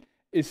theology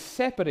is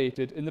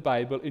separated in the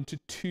Bible into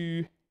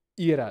two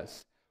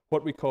eras,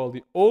 what we call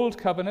the Old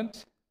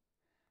Covenant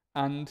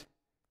and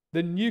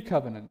the New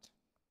Covenant.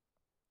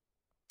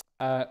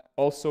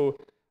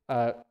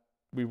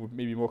 We would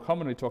maybe more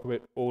commonly talk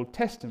about Old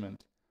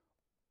Testament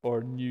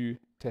or New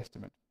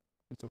Testament.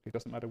 It's okay, it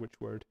doesn't matter which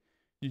word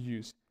you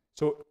use.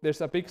 So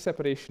there's a big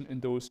separation in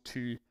those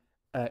two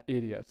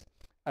areas.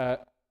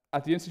 At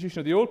the institution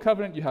of the Old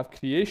Covenant, you have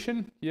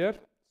creation here,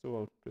 so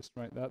I'll just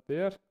write that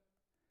there.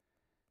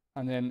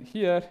 And then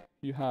here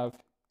you have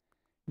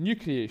new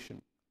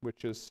creation,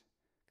 which is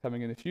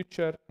coming in the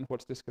future and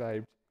what's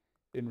described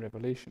in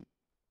Revelation.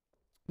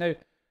 Now,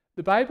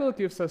 the Bible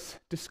gives us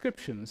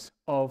descriptions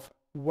of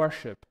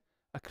worship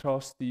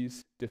across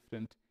these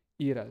different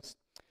eras.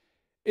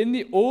 In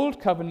the Old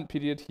Covenant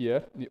period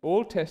here, in the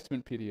Old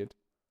Testament period,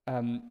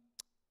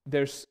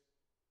 there's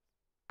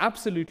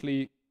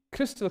absolutely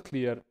crystal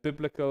clear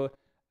biblical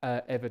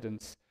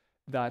evidence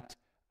that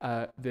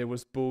there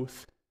was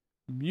both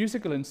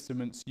musical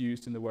instruments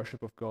used in the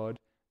worship of God,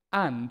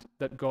 and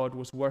that God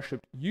was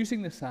worshipped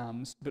using the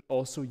Psalms, but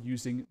also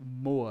using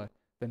more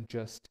than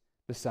just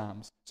the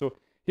Psalms. So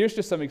here's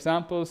just some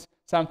examples.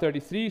 Psalm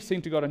 33,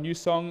 sing to God a new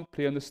song,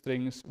 play on the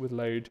strings with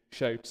loud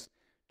shouts.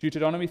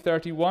 Deuteronomy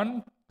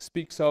 31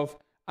 speaks of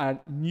a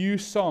new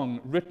song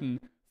written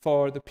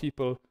for the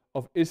people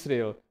of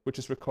Israel, which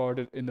is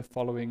recorded in the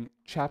following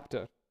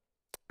chapter.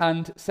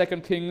 And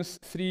 2 Kings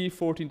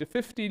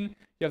 3:14-15,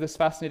 you have this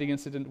fascinating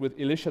incident with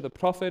Elisha the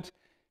prophet,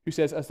 who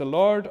says, "As the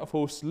Lord of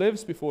hosts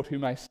lives before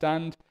whom I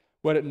stand,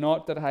 were it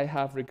not that I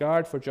have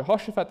regard for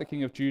Jehoshaphat the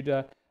king of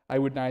Judah, I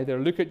would neither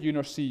look at you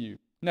nor see you.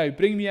 Now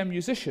bring me a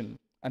musician."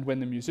 And when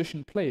the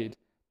musician played,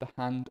 the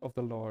hand of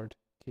the Lord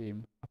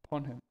came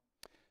upon him.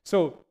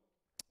 So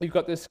you've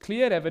got this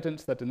clear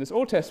evidence that in this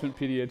Old Testament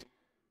period,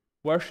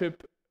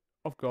 worship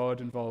of God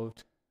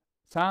involved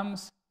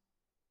psalms,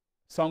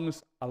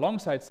 songs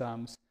alongside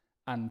psalms,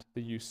 and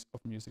the use of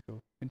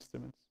musical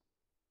instruments.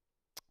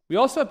 We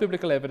also have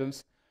biblical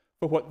evidence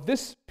for what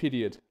this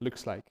period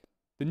looks like,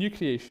 the new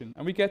creation,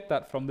 and we get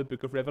that from the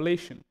book of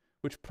Revelation,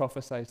 which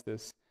prophesies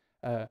this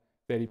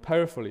very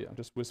powerfully. I'll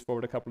just whiz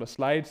forward a couple of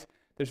slides.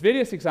 There's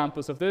various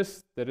examples of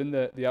this. They're in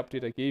the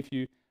update I gave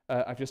you.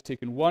 I've just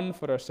taken one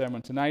for our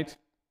sermon tonight.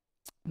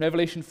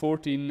 Revelation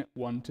 14,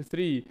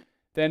 1-3.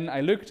 Then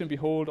I looked, and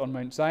behold, on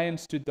Mount Zion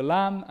stood the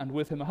Lamb, and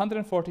with him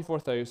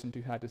 144,000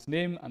 who had his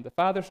name and the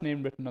Father's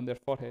name written on their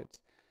foreheads.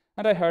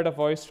 And I heard a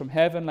voice from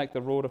heaven like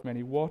the roar of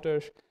many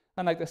waters,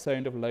 and like the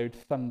sound of loud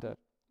thunder.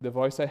 The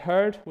voice I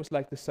heard was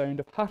like the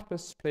sound of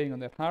harpists playing on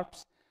their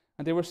harps,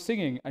 and they were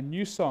singing a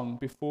new song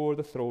before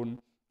the throne,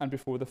 and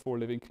before the four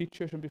living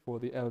creatures, and before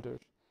the elders.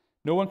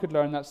 No one could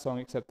learn that song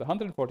except the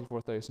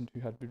 144,000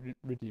 who had been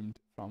redeemed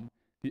from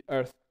the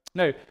earth.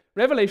 Now,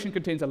 Revelation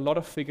contains a lot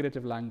of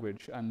figurative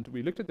language, and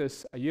we looked at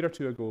this a year or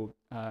two ago,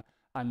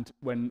 and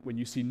when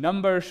you see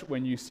numbers,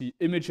 when you see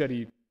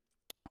imagery,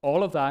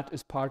 all of that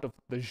is part of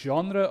the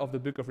genre of the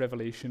book of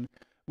Revelation,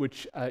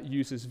 which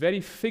uses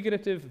very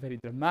figurative, very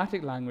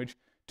dramatic language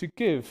to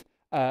give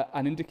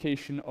an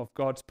indication of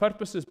God's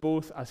purposes,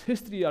 both as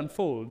history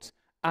unfolds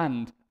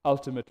and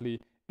ultimately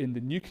in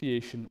the new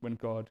creation when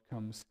God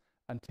comes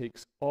and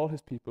takes all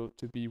his people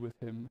to be with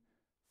him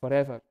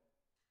forever.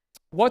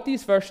 What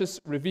these verses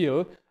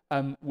reveal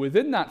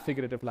within that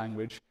figurative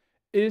language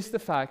is the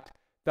fact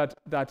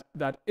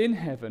that in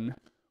heaven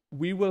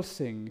we will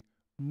sing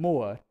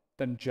more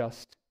than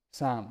just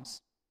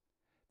psalms.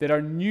 There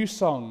are new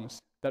songs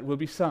that will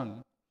be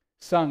sung,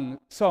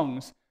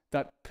 songs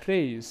that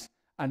praise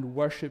and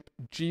worship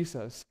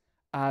Jesus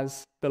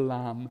as the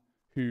Lamb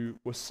who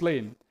was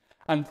slain.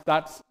 And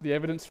that's the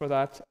evidence for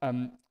that,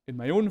 in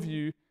my own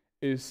view,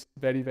 is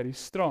very, very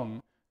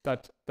strong,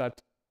 that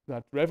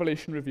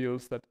Revelation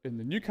reveals that in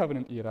the New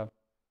Covenant era,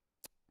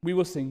 we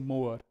will sing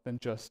more than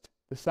just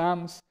the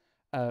Psalms.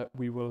 And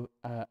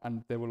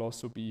there will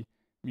also be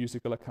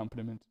musical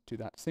accompaniment to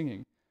that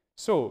singing.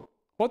 So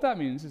what that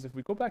means is if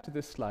we go back to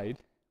this slide,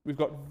 We've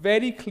got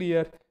very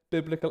clear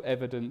biblical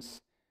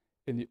evidence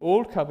in the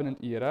Old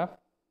Covenant era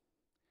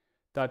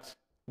that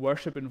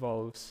worship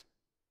involves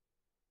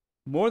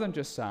more than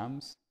just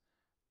psalms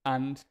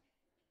and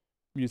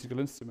musical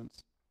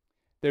instruments.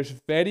 There's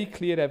very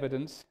clear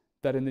evidence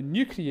that in the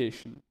new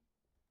creation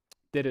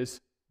there is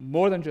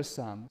more than just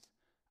psalms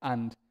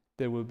and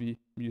there will be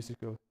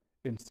musical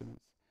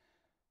instruments.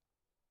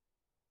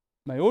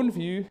 My own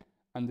view,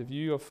 and the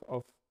view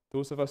of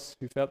those of us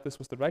who felt this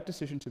was the right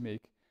decision to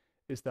make,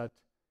 is that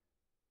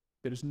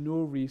there is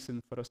no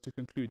reason for us to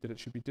conclude that it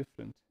should be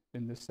different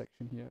in this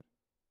section here.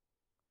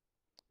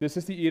 This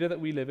is the era that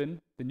we live in,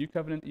 the New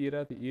Covenant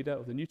era, the era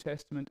of the New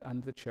Testament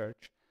and the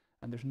church,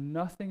 and there's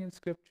nothing in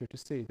Scripture to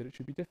say that it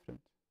should be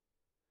different.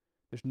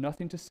 There's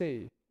nothing to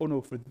say, oh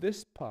no, for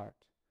this part,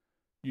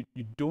 you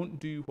don't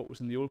do what was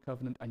in the Old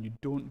Covenant and you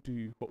don't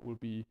do what will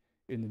be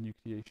in the new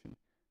creation.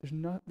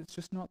 It's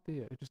just not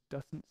there. It just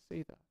doesn't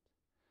say that.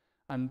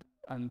 And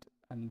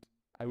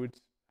I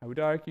would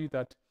argue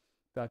that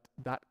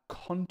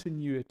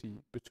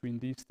continuity between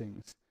these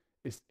things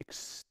is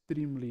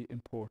extremely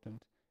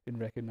important in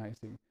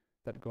recognizing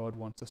that God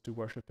wants us to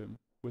worship him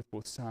with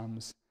both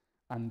psalms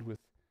and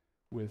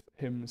with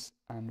hymns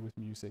and with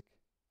music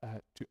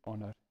to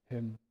honor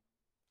him.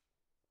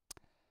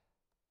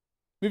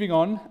 Moving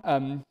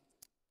on,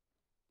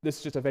 this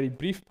is just a very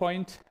brief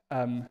point.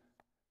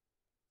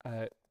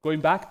 Going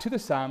back to the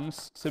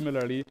Psalms,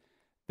 similarly,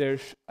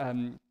 there's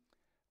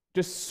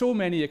just so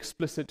many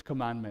explicit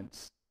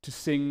commandments to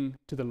sing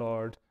to the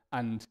Lord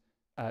and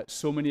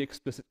so many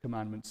explicit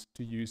commandments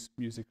to use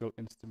musical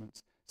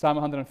instruments. Psalm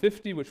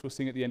 150, which we'll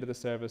sing at the end of the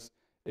service,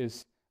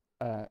 is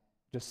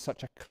just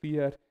such a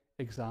clear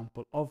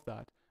example of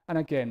that. And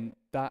again,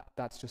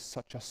 that's just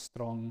such a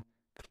strong,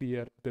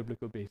 clear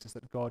biblical basis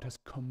that God has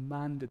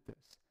commanded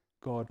this.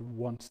 God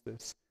wants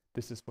this.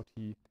 This is what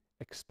he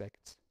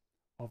expects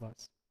of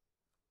us.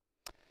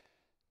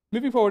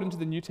 Moving forward into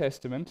the New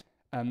Testament,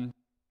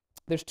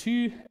 there's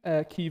two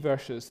key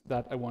verses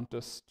that I want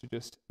us to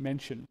just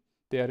mention.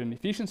 They are in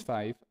Ephesians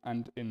 5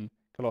 and in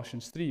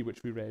Colossians 3,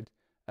 which we read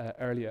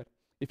earlier.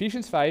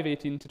 Ephesians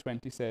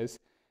 5:18-20 says,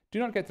 "Do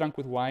not get drunk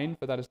with wine,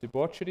 for that is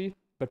debauchery,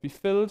 but be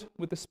filled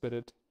with the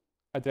Spirit,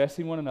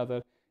 addressing one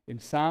another in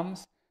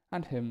psalms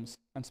and hymns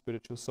and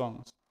spiritual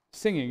songs,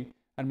 singing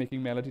and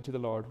making melody to the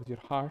Lord with your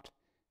heart,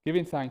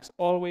 giving thanks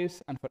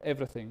always and for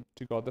everything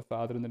to God the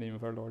Father in the name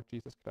of our Lord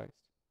Jesus Christ."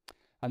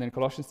 And then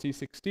Colossians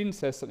 3:16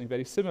 says something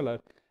very similar.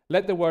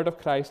 "Let the word of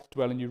Christ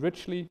dwell in you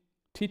richly,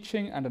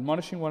 teaching and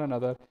admonishing one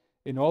another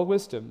in all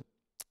wisdom,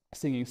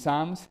 singing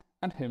psalms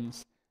and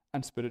hymns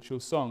and spiritual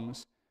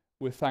songs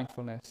with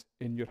thankfulness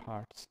in your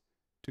hearts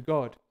to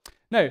God."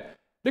 Now,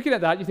 looking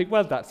at that, you think,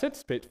 well, that's it,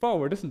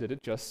 straightforward, isn't it?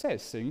 It just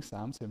says sing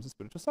psalms, hymns, and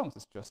spiritual songs.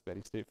 It's just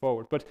very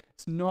straightforward. But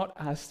it's not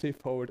as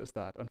straightforward as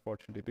that,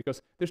 unfortunately,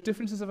 because there's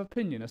differences of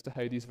opinion as to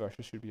how these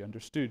verses should be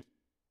understood.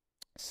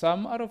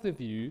 Some are of the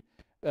view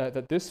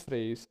that this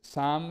phrase,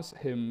 psalms,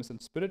 hymns,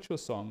 and spiritual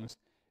songs,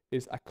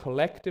 is a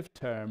collective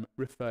term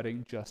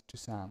referring just to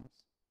psalms.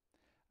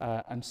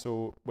 And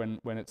so when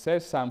it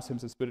says psalms,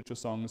 hymns, and spiritual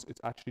songs,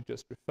 it's actually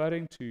just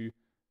referring to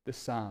the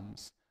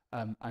psalms.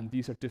 And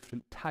these are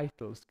different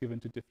titles given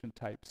to different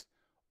types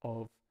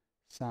of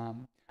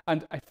psalm.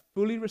 And I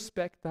fully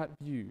respect that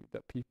view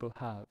that people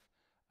have.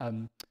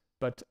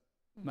 But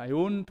my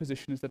own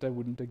position is that I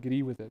wouldn't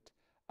agree with it.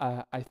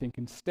 I think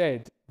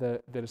instead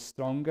there is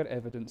stronger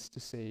evidence to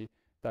say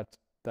that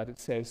it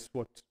says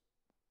what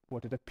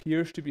it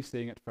appears to be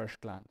saying at first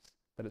glance.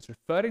 That it's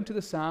referring to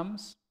the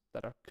psalms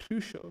that are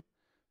crucial,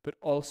 but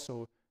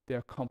also they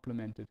are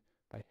complemented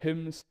by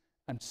hymns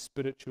and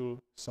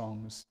spiritual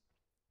songs.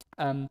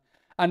 And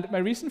my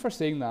reason for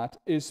saying that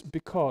is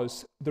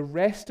because the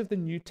rest of the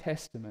New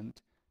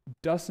Testament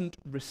doesn't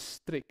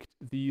restrict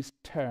these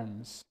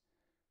terms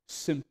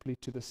simply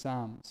to the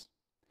Psalms.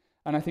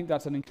 And I think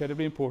that's an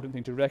incredibly important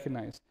thing to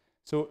recognize.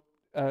 So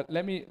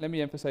let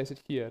me emphasize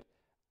it here.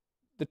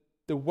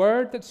 The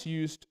word that's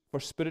used for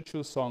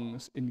spiritual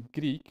songs in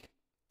Greek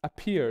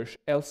appears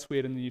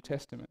elsewhere in the New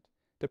Testament.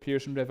 It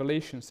appears in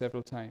Revelation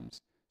several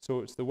times. So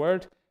it's the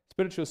word,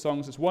 spiritual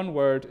songs is one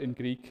word in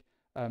Greek.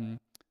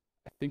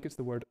 I think it's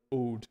the word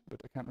ode,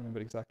 but I can't remember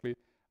exactly.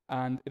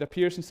 And it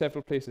appears in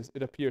several places.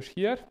 It appears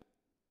here.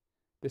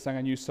 They sang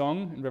a new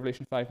song in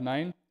Revelation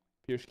 5:9. It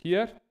appears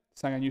here.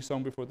 Sang a new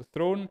song before the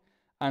throne.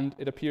 And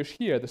it appears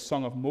here, the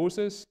song of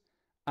Moses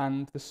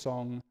and the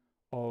song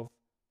of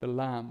the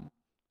Lamb.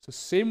 So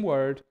same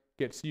word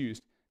gets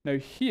used. Now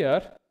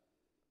here,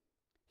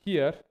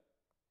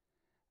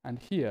 and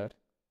here,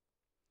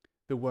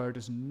 the word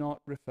is not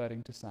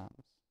referring to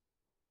psalms.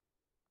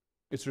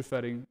 It's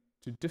referring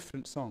to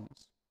different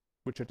songs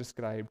which are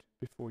described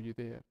before you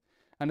there.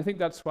 And I think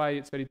that's why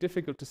it's very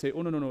difficult to say,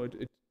 oh, no,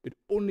 it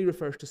only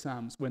refers to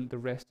psalms when the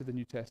rest of the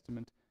New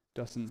Testament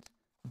doesn't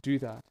do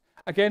that.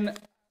 Again,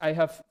 I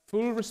have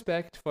full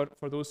respect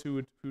for those who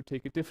would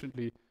take it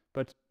differently,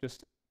 but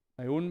just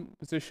my own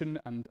position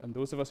and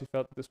those of us who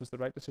felt that this was the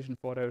right decision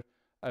for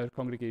our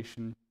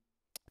congregation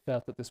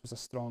felt that this was a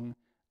strong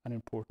and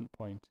important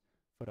point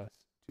for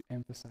us to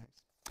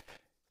emphasize.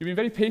 You've been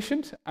very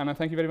patient, and I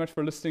thank you very much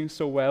for listening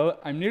so well.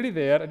 I'm nearly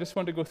there. I just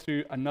want to go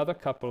through another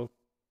couple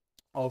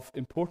of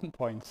important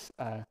points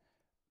that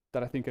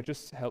I think are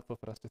just helpful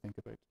for us to think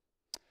about.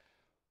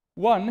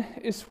 One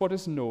is what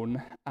is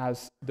known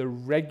as the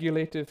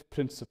regulative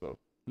principle.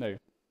 Now,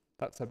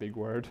 that's a big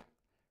word.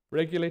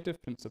 Regulative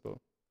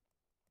principle.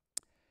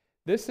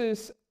 This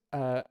is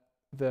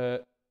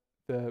the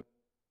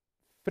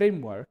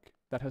framework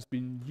that has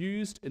been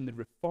used in the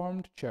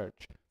Reformed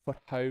Church for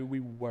how we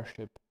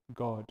worship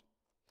God.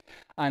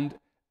 And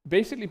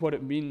basically what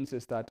it means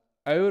is that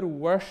our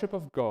worship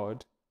of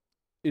God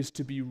is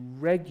to be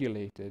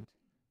regulated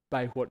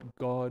by what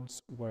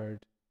God's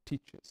word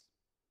teaches.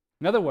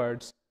 In other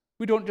words,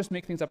 we don't just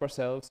make things up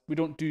ourselves. We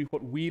don't do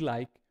what we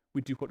like.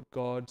 We do what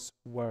God's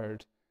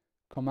word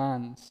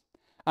commands.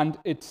 And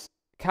it's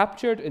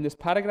captured in this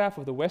paragraph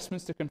of the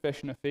Westminster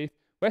Confession of Faith.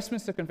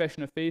 Westminster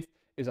Confession of Faith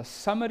is a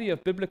summary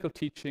of biblical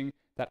teaching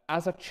that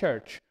as a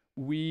church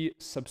we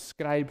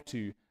subscribe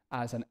to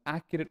as an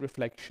accurate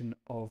reflection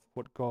of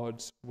what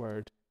God's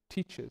word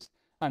teaches.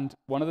 And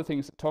one of the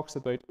things it talks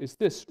about is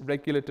this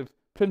regulative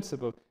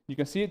principle. You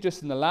can see it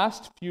just in the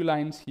last few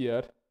lines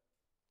here,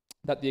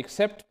 that the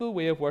acceptable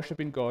way of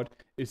worshipping God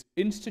is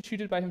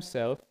instituted by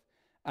himself,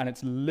 and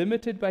it's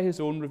limited by his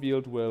own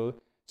revealed will,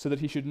 so that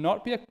he should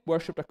not be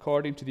worshipped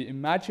according to the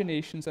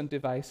imaginations and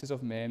devices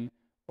of men,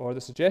 or the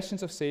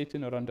suggestions of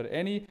Satan, or under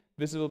any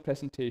visible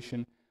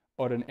presentation,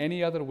 or in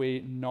any other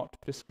way not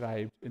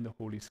prescribed in the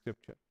Holy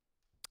Scripture.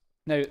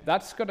 Now,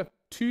 that's got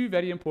two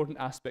very important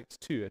aspects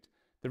to it.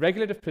 The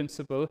regulative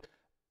principle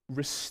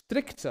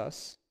restricts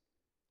us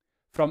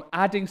from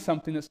adding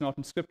something that's not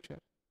in Scripture.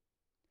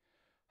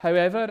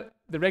 However,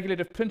 the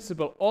regulative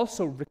principle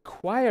also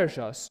requires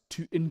us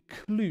to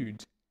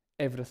include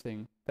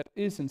everything that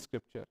is in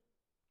Scripture.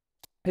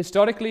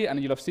 Historically, and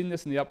you'll have seen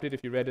this in the update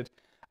if you read it,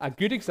 a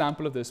good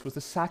example of this was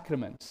the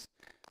sacraments.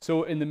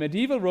 So in the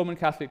medieval Roman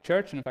Catholic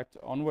Church, and in fact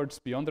onwards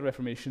beyond the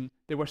Reformation,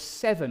 there were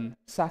 7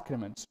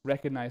 sacraments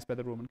recognized by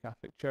the Roman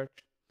Catholic Church.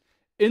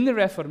 In the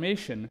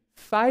Reformation,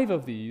 5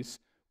 of these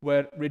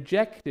were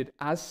rejected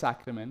as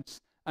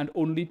sacraments, and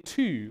only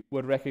 2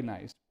 were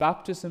recognized,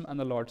 baptism and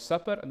the Lord's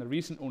Supper. And the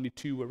reason only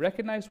 2 were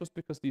recognized was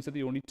because these are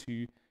the only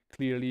 2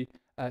 clearly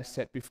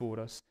set before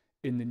us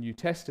in the New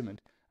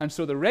Testament. And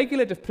so the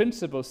regulative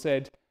principle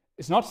said,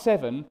 it's not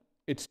 7,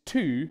 it's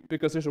 2,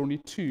 because there's only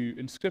 2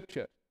 in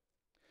Scripture.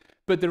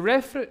 But the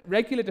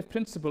regulative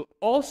principle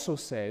also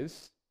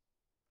says,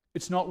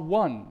 it's not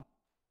 1,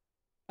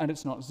 and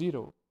it's not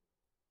 0.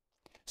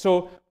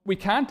 So we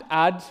can't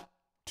add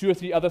 2 or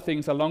 3 other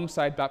things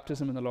alongside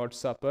baptism and the Lord's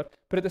Supper,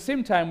 but at the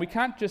same time, we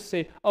can't just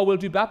say, oh, we'll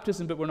do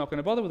baptism, but we're not going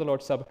to bother with the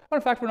Lord's Supper. Or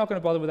in fact, we're not going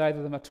to bother with either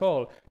of them at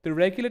all. The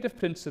regulative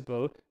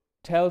principle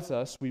tells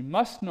us we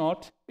must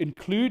not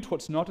include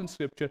what's not in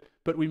Scripture,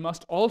 but we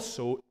must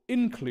also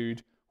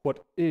include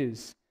what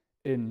is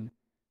in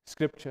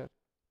Scripture.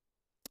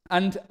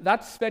 And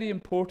that's very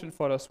important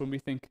for us when we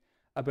think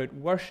about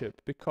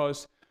worship,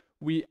 because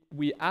we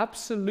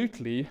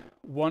absolutely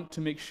want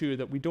to make sure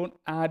that we don't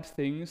add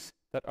things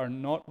that are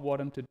not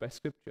warranted by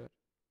Scripture.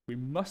 We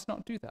must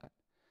not do that.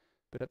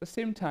 But at the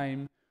same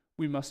time,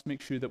 we must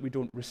make sure that we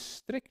don't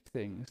restrict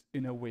things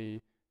in a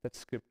way that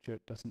Scripture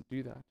doesn't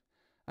do that.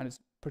 And it's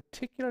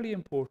particularly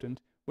important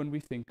when we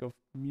think of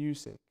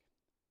music,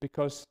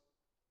 because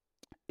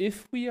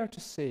if we are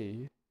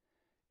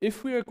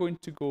going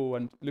to go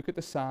and look at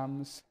the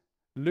Psalms,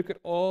 look at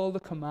all the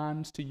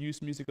commands to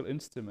use musical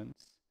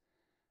instruments,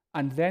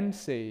 and then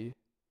say,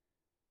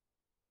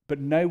 but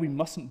now we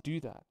mustn't do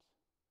that.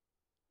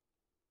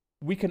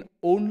 We can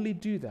only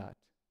do that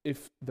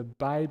if the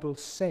Bible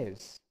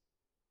says,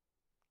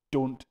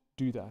 don't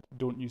do that,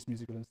 don't use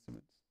musical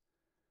instruments.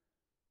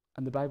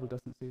 And the Bible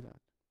doesn't say that.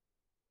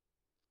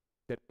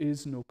 There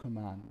is no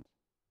command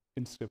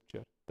in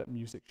Scripture that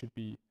music should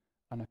be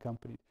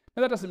unaccompanied.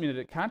 Now that doesn't mean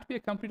that it can't be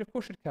accompanied. Of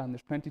course it can.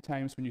 There's plenty of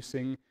times when you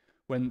sing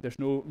when there's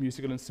no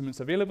musical instruments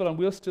available, and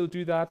we'll still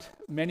do that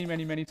many,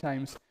 many, many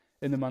times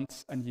in the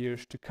months and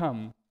years to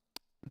come.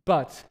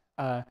 But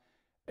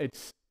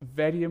it's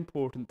very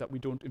important that we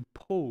don't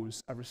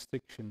impose a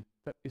restriction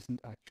that isn't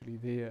actually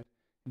there.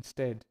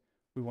 Instead,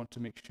 we want to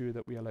make sure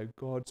that we allow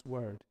God's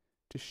word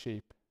to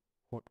shape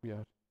what we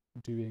are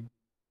doing.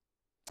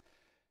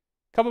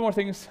 A couple more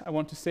things I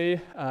want to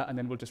say, and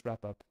then we'll just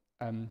wrap up.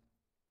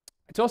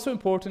 It's also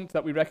important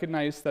that we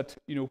recognize that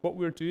what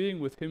we're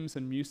doing with hymns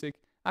and music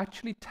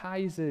actually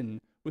ties in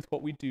with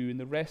what we do in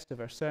the rest of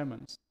our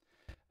sermons,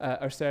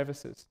 our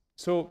services.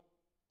 So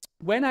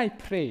when I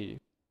pray,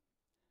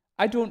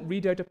 I don't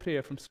read out a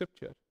prayer from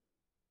Scripture.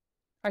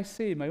 I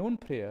say my own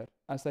prayer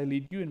as I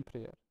lead you in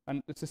prayer.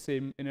 And it's the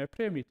same in our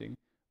prayer meeting.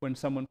 When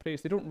someone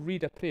prays, they don't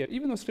read a prayer.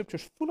 Even though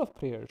Scripture's full of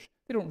prayers,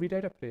 they don't read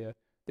out a prayer.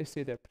 They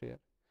say their prayer.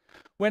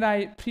 When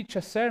I preach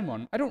a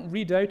sermon, I don't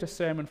read out a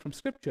sermon from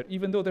Scripture,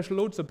 even though there's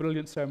loads of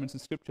brilliant sermons in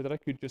Scripture that I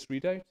could just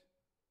read out.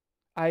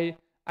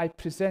 I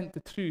present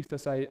the truth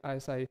as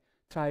I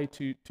try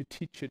to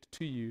teach it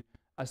to you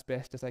as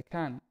best as I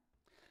can.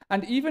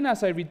 And even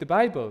as I read the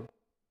Bible,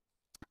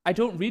 I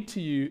don't read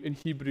to you in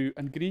Hebrew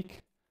and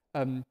Greek.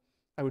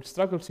 I would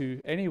struggle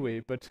to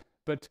anyway, but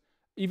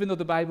even though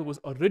the Bible was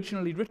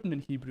originally written in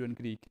Hebrew and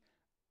Greek,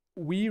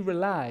 we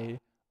rely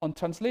on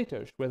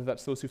translators, whether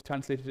that's those who've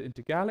translated it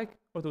into Gaelic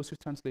or those who've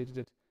translated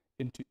it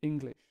into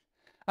English.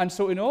 And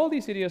so in all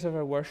these areas of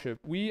our worship,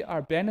 we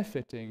are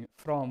benefiting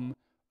from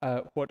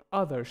what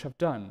others have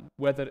done,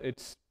 whether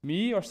it's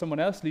me or someone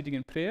else leading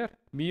in prayer,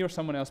 me or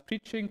someone else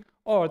preaching,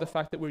 or the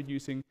fact that we're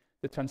using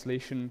the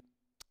translation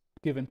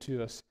given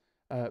to us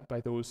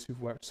by those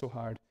who've worked so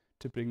hard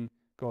to bring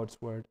God's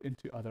word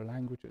into other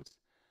languages.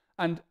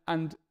 And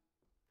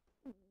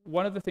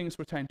one of the things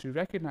we're trying to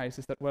recognize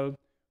is that, well,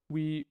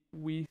 we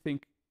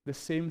think the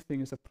same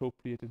thing is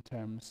appropriate in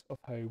terms of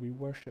how we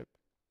worship.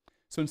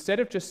 So instead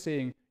of just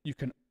saying you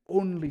can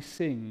only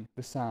sing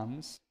the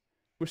Psalms,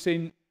 we're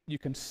saying you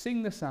can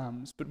sing the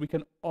Psalms, but we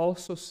can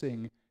also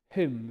sing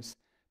hymns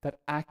that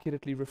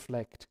accurately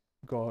reflect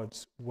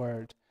God's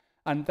word.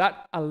 And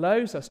that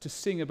allows us to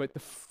sing about the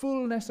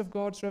fullness of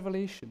God's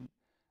revelation.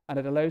 And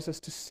it allows us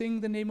to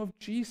sing the name of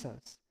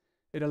Jesus.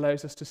 It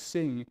allows us to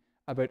sing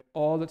about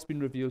all that's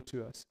been revealed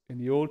to us in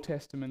the Old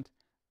Testament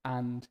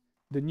and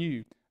the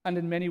New. And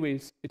in many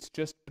ways, it's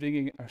just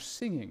bringing our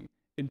singing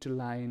into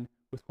line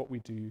with what we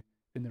do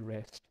in the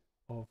rest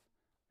of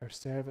our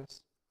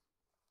service.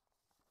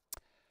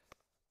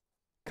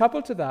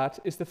 Coupled to that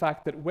is the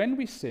fact that when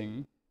we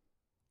sing,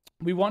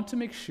 we want to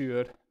make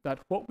sure that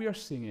what we are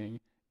singing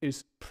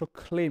is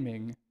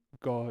proclaiming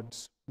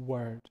God's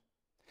word.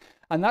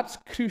 And that's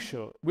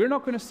crucial. We're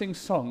not going to sing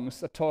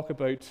songs that talk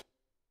about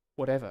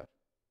whatever.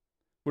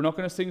 We're not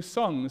going to sing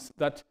songs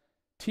that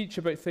teach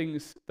about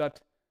things that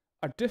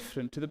are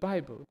different to the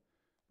Bible.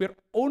 We're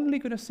only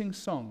going to sing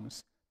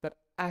songs that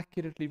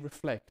accurately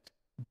reflect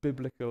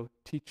biblical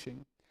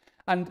teaching.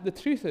 And the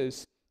truth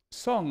is,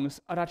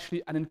 songs are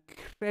actually an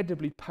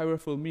incredibly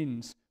powerful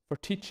means for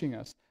teaching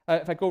us.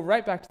 If I go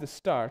right back to the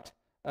start,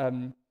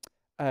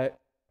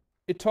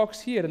 it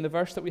talks here, in the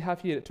verse that we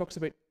have here, it talks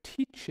about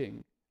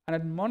teaching and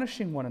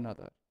admonishing one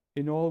another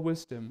in all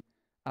wisdom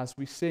as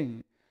we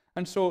sing.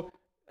 And so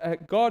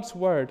God's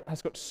word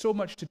has got so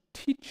much to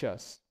teach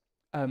us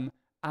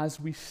as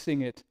we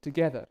sing it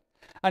together.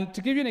 And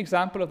to give you an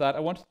example of that, I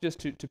wanted just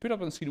to put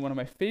up on the screen one of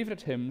my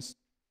favorite hymns,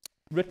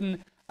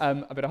 written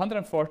about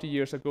 140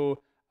 years ago,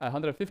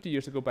 150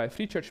 years ago by a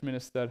free church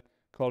minister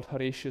called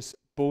Horatius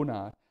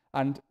Bonar.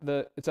 And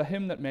it's a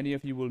hymn that many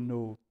of you will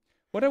know.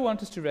 What I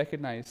want us to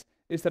recognize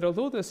is that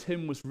although this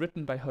hymn was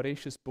written by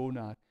Horatius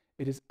Bonar,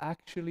 it is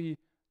actually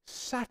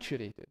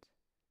saturated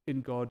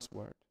in God's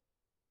word.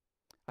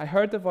 I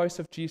heard the voice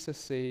of Jesus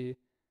say,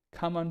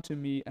 "Come unto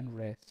me and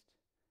rest.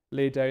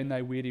 Lay down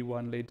thy weary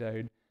one, lay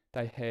down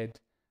thy head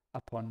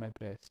upon my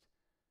breast."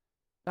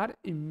 That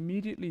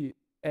immediately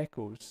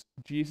echoes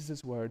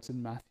Jesus' words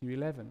in Matthew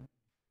 11.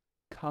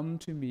 "Come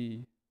to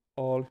me,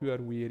 all who are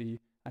weary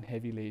and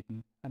heavy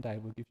laden, and I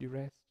will give you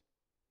rest."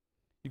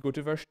 You go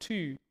to verse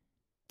 2.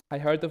 I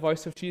heard the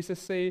voice of Jesus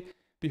say,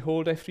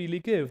 "Behold, I freely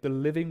give the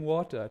living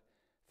water.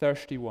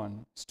 Thirsty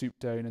one, stoop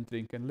down and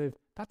drink and live."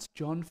 That's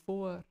John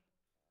 4.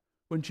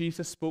 When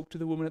Jesus spoke to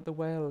the woman at the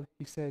well,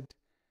 he said,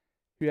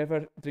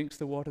 "Whoever drinks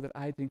the water that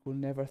I drink will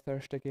never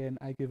thirst again.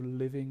 I give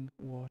living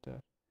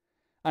water."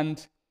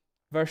 And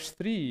verse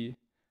 3,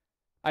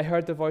 I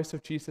heard the voice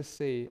of Jesus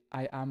say,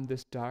 "I am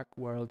this dark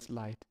world's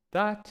light."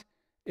 That,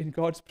 in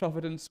God's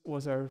providence,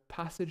 was our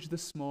passage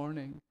this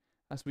morning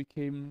as we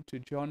came to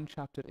John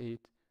chapter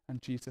 8,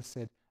 and Jesus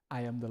said,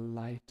 "I am the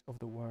light of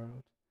the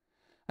world."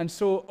 And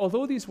so,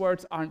 although these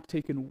words aren't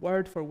taken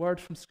word for word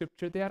from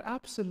Scripture, they are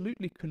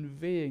absolutely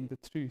conveying the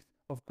truth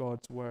of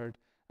God's word.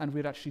 And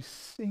we're actually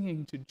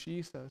singing to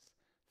Jesus,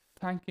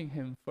 thanking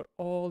him for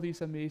all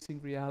these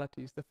amazing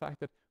realities, the fact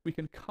that we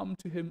can come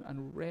to him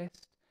and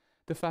rest,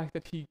 the fact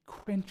that he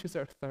quenches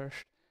our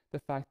thirst, the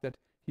fact that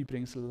he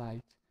brings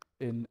light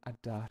in a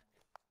dark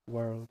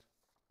world.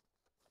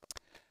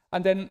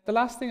 And then the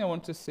last thing I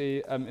want to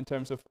say in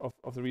terms of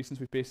the reasons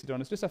we based it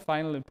on is just a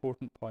final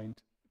important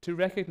point, to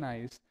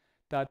recognize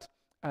that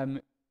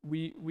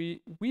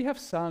we have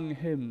sung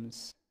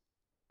hymns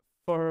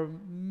for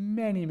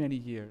many, many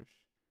years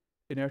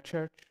in our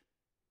church.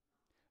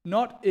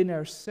 Not in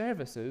our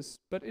services,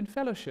 but in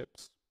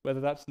fellowships,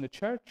 whether that's in the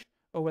church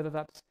or whether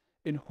that's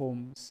in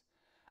homes.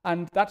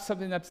 And that's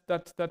something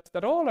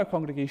that all our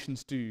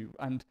congregations do.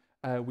 And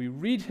we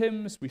read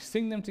hymns, we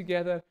sing them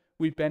together,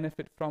 we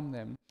benefit from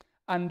them.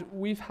 And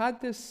we've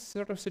had this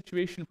sort of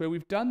situation where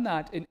we've done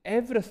that in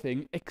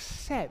everything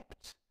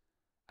except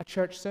a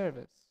church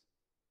service.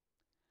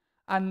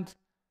 And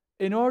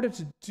in order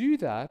to do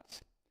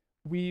that,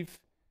 we've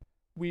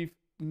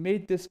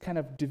made this kind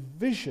of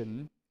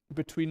division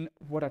between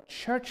what a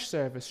church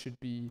service should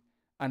be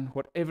and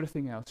what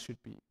everything else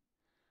should be.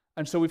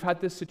 And so we've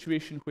had this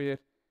situation where,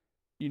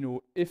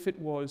 if it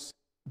was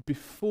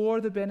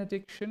before the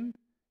benediction,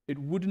 it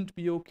wouldn't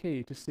be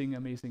okay to sing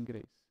Amazing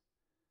Grace.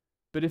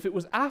 But if it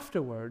was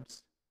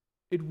afterwards,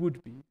 it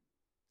would be.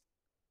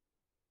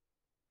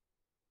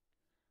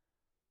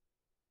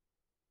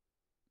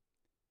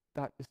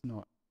 That just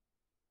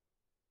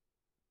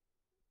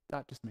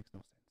makes no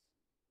sense.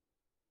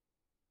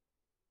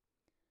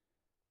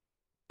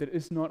 there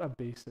is not a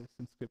basis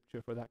in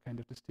Scripture for that kind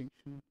of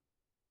distinction.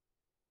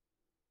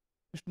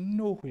 There's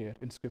nowhere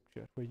in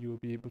Scripture where you will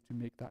be able to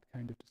make that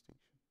kind of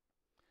distinction.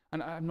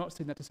 And I'm not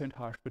saying that to sound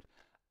harsh, but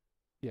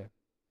yeah,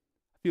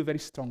 I feel very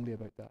strongly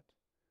about that.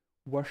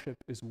 Worship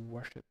is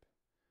worship.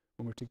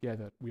 When we're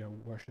together, we are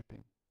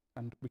worshipping.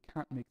 And we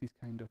can't make these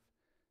kind of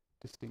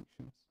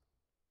distinctions.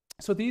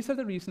 So these are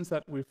the reasons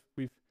that we've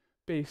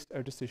based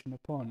our decision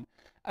upon.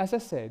 As I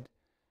said,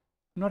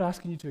 I'm not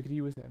asking you to agree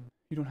with them.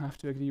 You don't have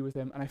to agree with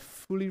them, and I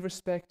fully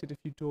respect it if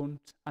you don't.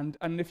 And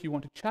if you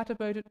want to chat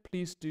about it,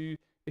 please do.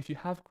 If you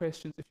have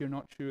questions, if you're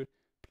not sure,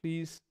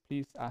 please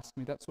ask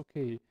me. That's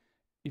okay.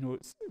 You know,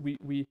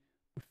 we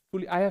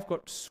fully. I have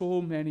got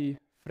so many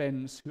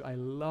friends who I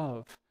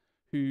love,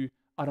 who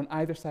are on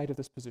either side of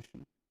this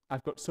position.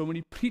 I've got so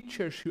many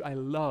preachers who I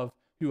love,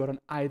 who are on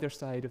either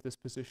side of this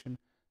position.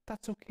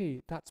 That's okay.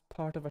 That's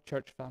part of a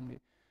church family.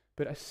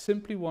 But I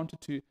simply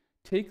wanted to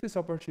take this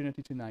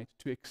opportunity tonight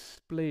to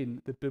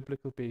explain the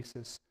biblical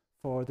basis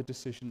for the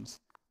decisions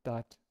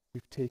that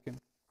we've taken.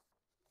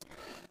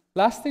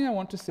 Last thing I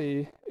want to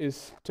say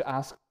is to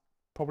ask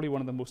probably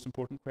one of the most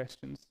important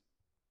questions.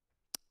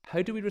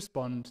 How do we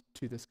respond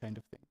to this kind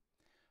of thing?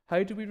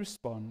 How do we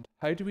respond?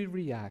 How do we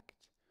react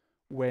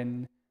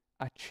when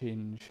a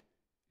change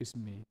is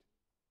made?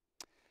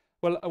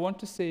 Well, I want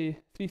to say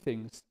three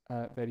things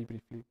very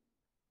briefly.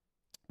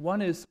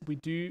 One is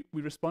we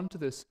respond to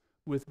this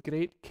with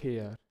great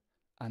care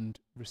and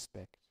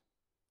respect.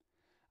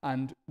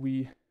 And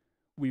we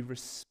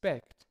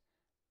respect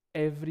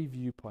every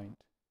viewpoint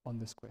on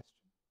this question.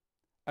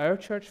 Our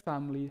church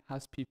family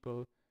has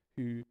people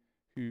who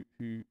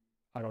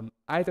are on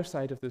either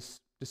side of this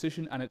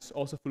decision, and it's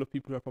also full of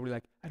people who are probably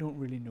like, I don't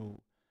really know.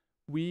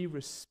 We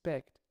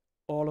respect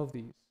all of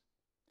these.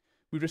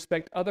 We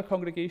respect other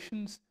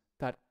congregations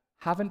that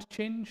haven't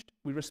changed.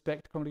 We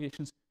respect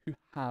congregations who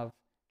have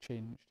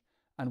changed.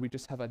 And we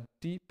just have a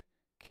deep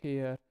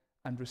care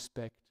and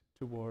respect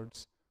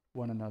towards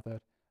one another.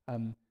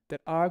 There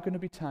are going to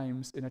be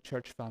times in a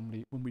church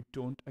family when we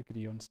don't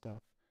agree on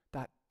stuff.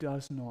 That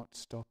does not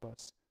stop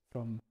us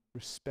from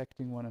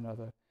respecting one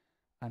another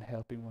and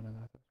helping one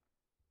another.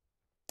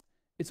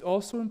 It's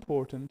also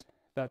important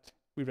that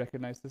we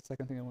recognize, the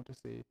second thing I want to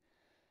say,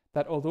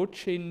 that although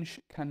change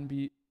can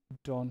be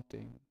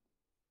daunting,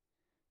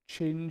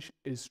 change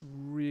is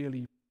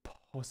really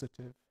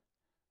positive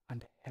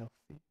and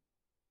healthy.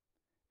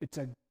 It's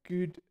a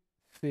good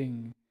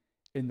thing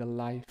in the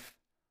life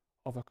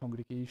of a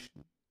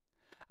congregation.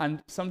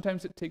 And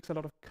sometimes it takes a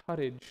lot of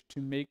courage to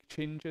make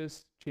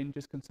changes.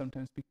 Changes can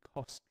sometimes be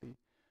costly.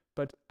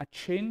 But a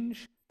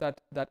change that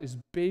is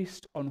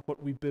based on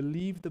what we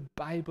believe the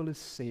Bible is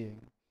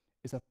saying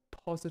is a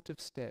positive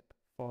step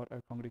for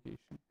our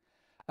congregation.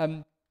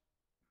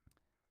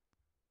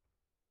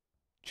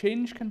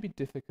 Change can be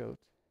difficult,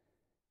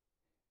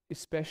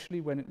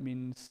 especially when it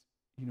means,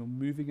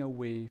 moving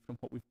away from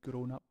what we've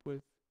grown up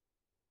with.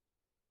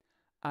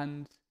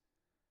 And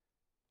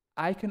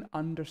I can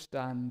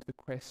understand the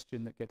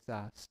question that gets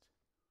asked,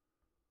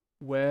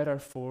 were our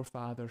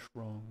forefathers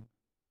wrong?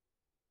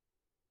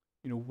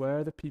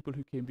 Were the people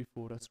who came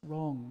before us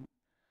wrong?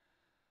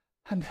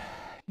 And,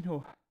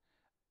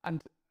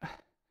 and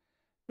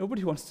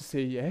nobody wants to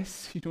say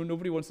yes,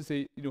 nobody wants to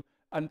say,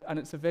 and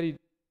that's a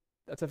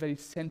very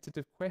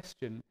sensitive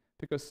question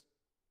because,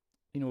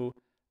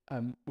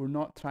 we're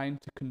not trying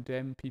to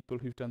condemn people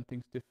who've done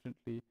things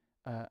differently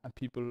and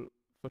people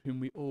for whom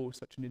we owe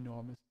such an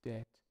enormous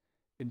debt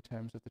in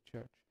terms of the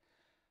church.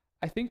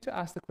 I think to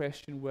ask the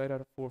question, were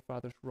our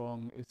forefathers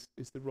wrong,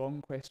 is the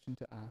wrong question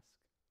to ask.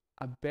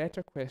 A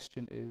better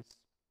question is,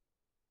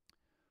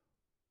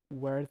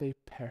 were they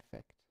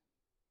perfect?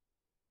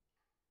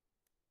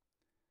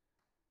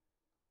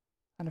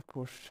 And of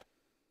course,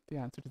 the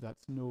answer to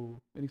that's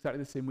no, in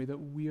exactly the same way that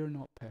we're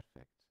not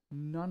perfect.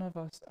 None of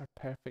us are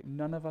perfect.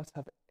 None of us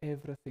have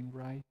everything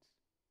right.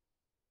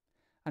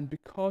 And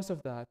because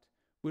of that,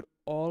 we're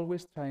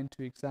always trying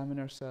to examine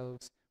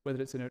ourselves,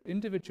 whether it's in our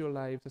individual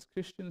lives as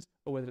Christians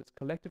or whether it's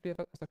collectively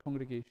as a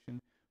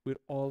congregation. We're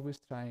always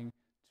trying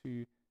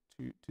to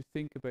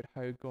think about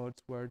how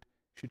God's word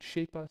should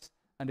shape us,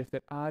 and if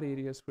there are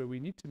areas where we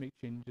need to make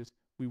changes,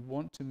 we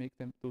want to make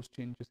those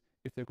changes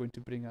if they're going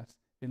to bring us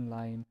in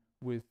line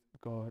with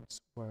God's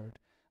word.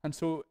 And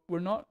so we're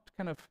not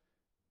kind of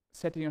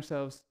setting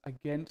ourselves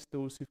against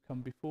those who've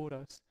come before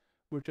us.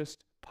 We're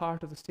just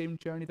part of the same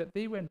journey that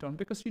they went on,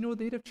 because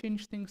they'd have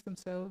changed things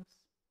themselves.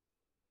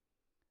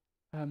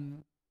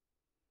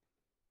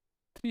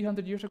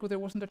 300 years ago, there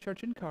wasn't a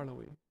church in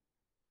Carloway.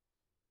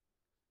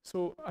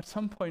 So at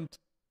some point,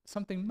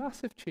 something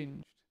massive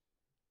changed,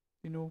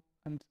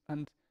 and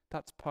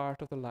that's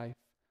part of the life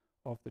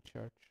of the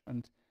church.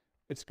 And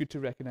it's good to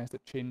recognize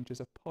that change is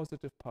a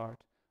positive part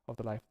of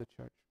the life of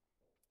the church.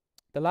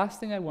 The last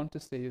thing I want to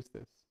say is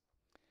this.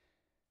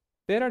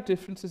 There are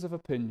differences of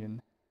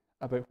opinion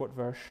about what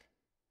verse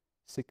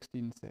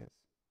 16 says.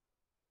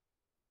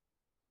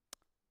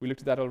 We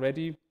looked at that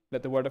already.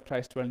 Let the word of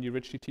Christ dwell in you,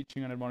 richly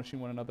teaching and admonishing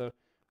one another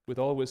with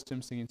all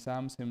wisdom, singing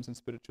psalms, hymns, and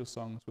spiritual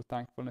songs with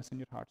thankfulness in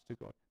your hearts to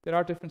God. There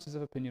are differences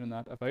of opinion on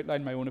that. I've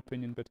outlined my own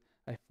opinion, but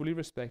I fully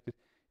respect it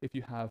if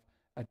you have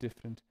a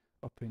different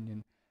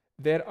opinion.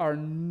 There are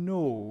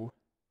no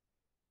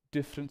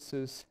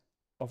differences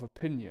of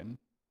opinion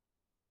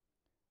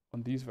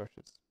on these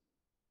verses.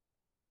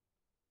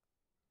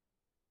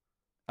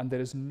 And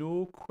there is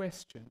no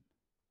question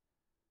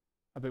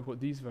about what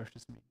these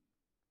verses mean.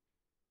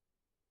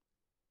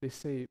 They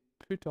say,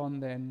 put on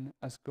then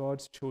as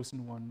God's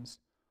chosen ones,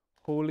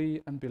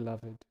 holy and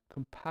beloved,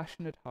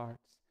 compassionate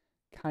hearts,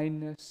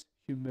 kindness,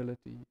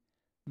 humility,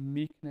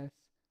 meekness,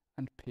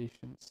 and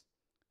patience,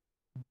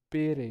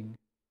 bearing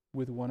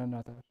with one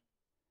another.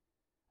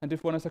 And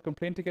if one has a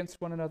complaint against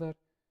one another,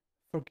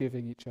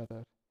 forgiving each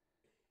other.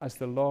 As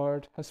the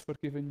Lord has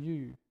forgiven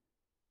you,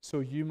 so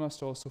you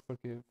must also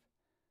forgive.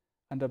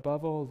 And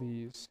above all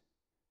these,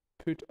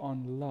 put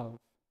on love,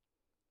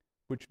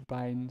 which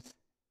binds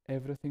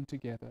everything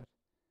together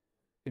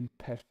in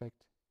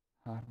perfect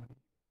harmony.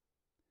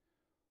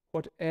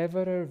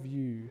 Whatever our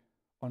view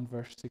on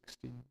verse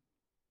 16,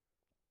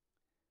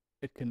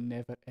 it can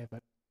never, ever,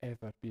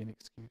 ever be an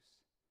excuse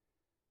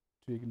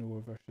to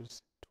ignore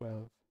verses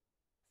 12,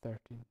 13,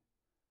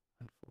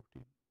 and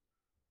 14.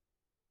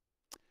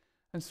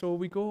 And so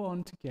we go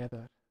on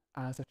together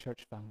as a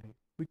church family.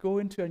 We go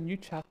into a new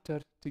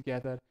chapter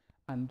together,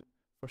 and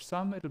for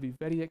some it'll be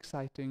very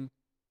exciting,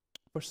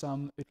 for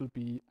some it'll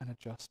be an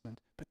adjustment.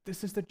 But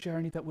this is the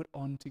journey that we're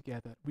on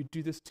together. We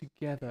do this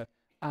together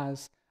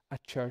as a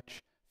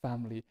church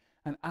family.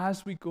 And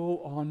as we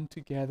go on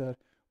together,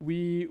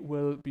 we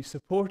will be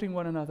supporting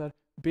one another,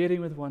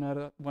 bearing with one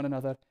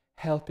another,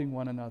 helping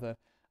one another.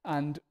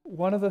 And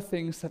one of the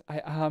things that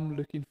I am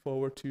looking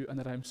forward to and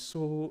that I'm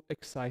so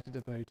excited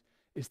about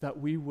is that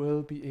we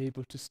will be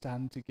able to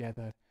stand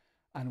together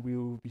and we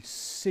will be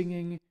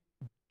singing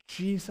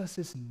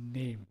Jesus'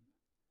 name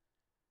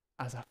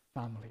as a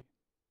family.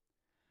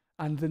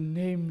 And the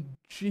name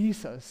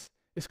Jesus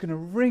is going to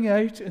ring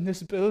out in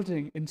this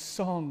building in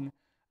song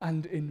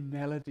and in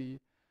melody.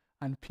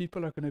 And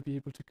people are going to be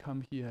able to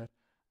come here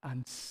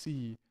and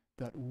see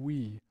that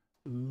we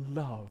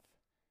love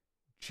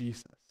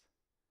Jesus.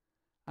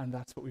 And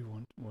that's what we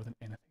want more than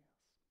anything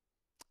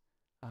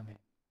else. Amen.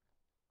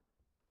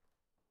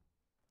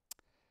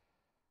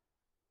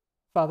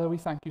 Father, we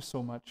thank you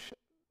so much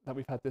that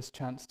we've had this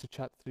chance to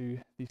chat through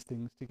these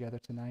things together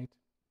tonight.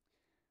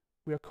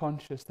 We are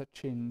conscious that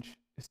change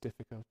is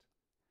difficult,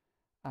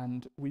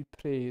 and we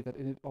pray that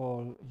in it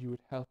all you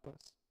would help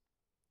us,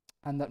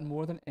 and that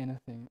more than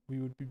anything we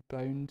would be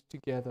bound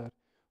together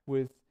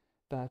with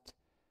that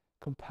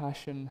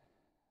compassion,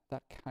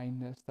 that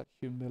kindness, that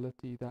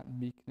humility, that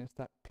meekness,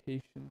 that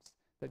patience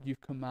that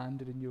you've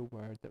commanded in your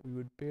word, that we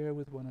would bear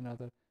with one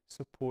another,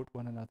 support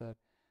one another,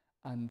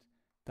 and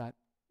that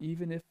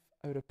even if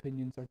our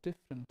opinions are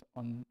different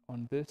on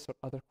this or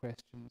other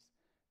questions,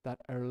 that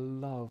our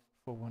love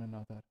for one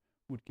another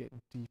would get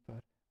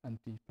deeper and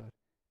deeper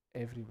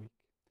every week.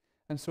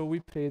 And so we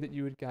pray that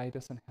you would guide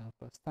us and help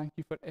us. Thank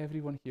you for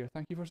everyone here.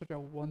 Thank you for such a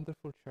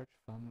wonderful church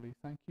family.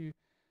 Thank you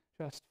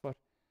just for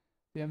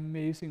the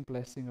amazing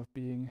blessing of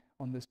being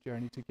on this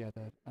journey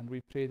together. And we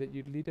pray that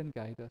you'd lead and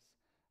guide us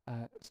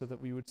so that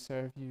we would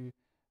serve you,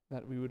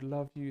 that we would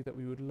love you, that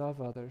we would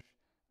love others,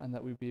 and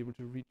that we'd be able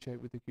to reach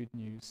out with the good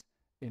news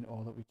in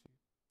all that we do.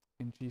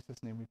 In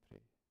Jesus' name we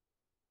pray.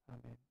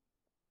 Amen.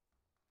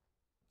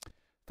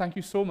 Thank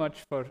you so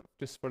much for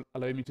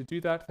allowing me to do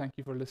that. Thank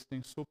you for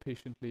listening so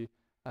patiently.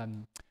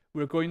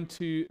 We're going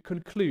to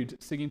conclude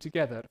singing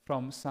together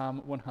from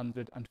Psalm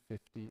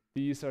 150.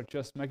 These are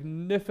just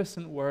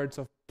magnificent words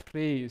of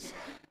praise.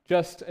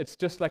 It's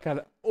just like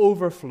an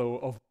overflow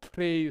of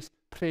praise,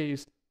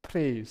 praise,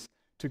 praise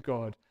to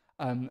God.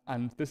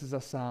 And this is a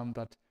psalm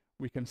that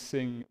we can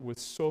sing with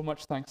so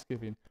much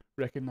thanksgiving,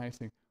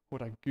 recognizing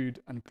what a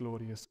good and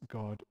glorious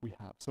God we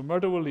have. So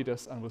Murdo will lead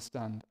us and we'll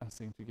stand and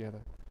sing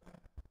together.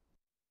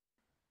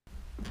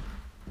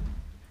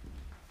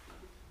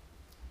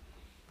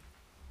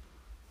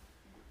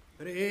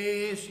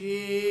 Praise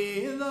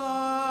ye the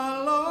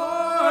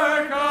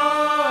Lord,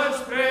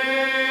 God's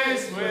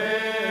praise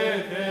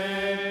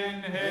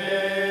within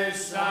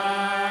his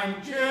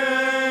sanctuary.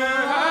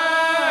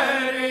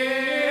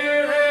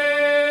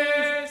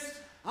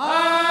 Raise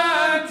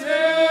unto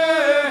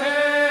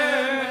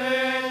him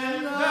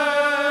in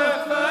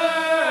the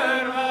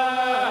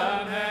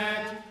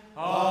firmament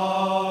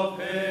of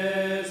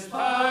his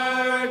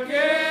power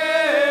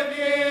give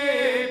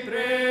ye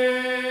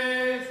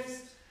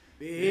praise.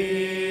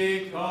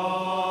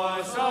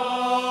 Because of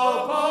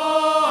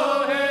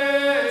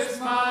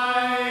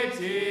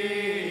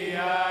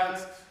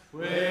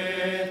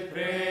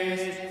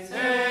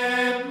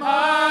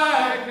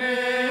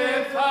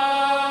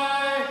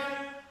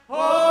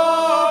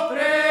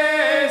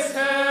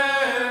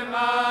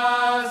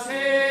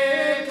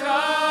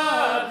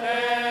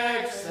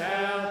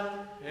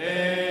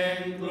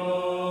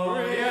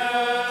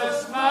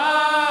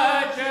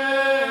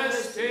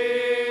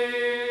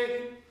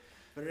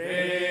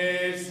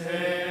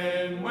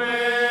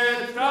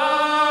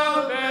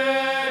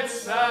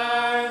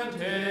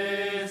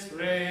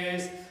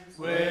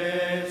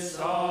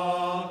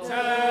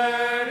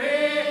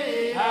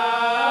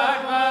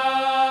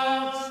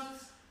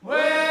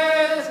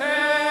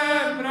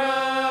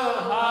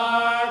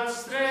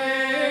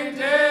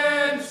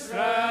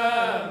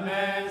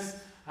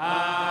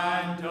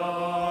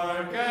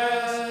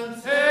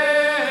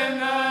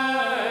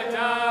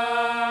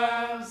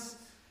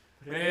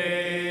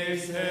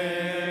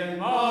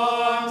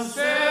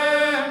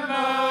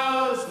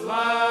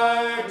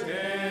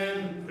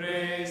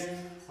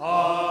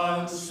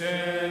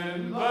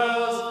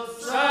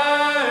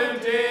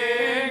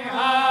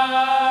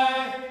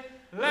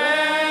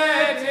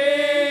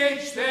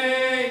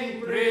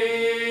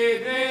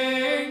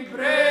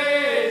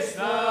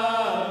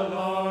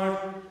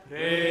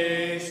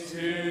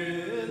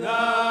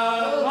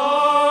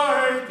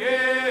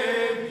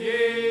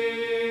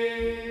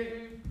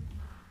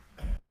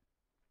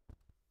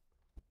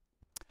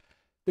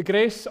The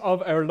grace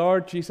of our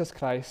Lord Jesus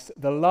Christ,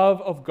 the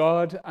love of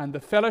God, and the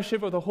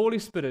fellowship of the Holy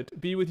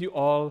Spirit be with you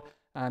all,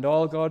 and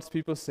all God's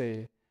people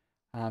say,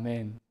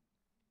 Amen.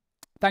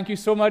 Thank you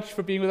so much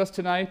for being with us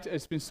tonight.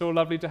 It's been so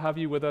lovely to have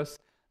you with us,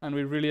 and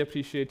we really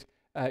appreciate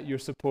your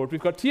support. We've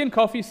got tea and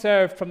coffee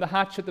served from the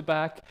hatch at the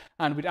back,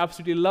 and we'd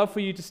absolutely love for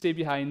you to stay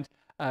behind.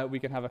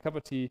 We can have a cup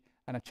of tea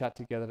and a chat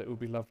together. It would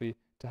be lovely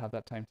to have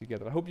that time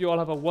together. I hope you all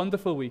have a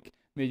wonderful week.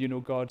 May you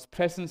know God's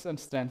presence and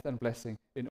strength and blessing in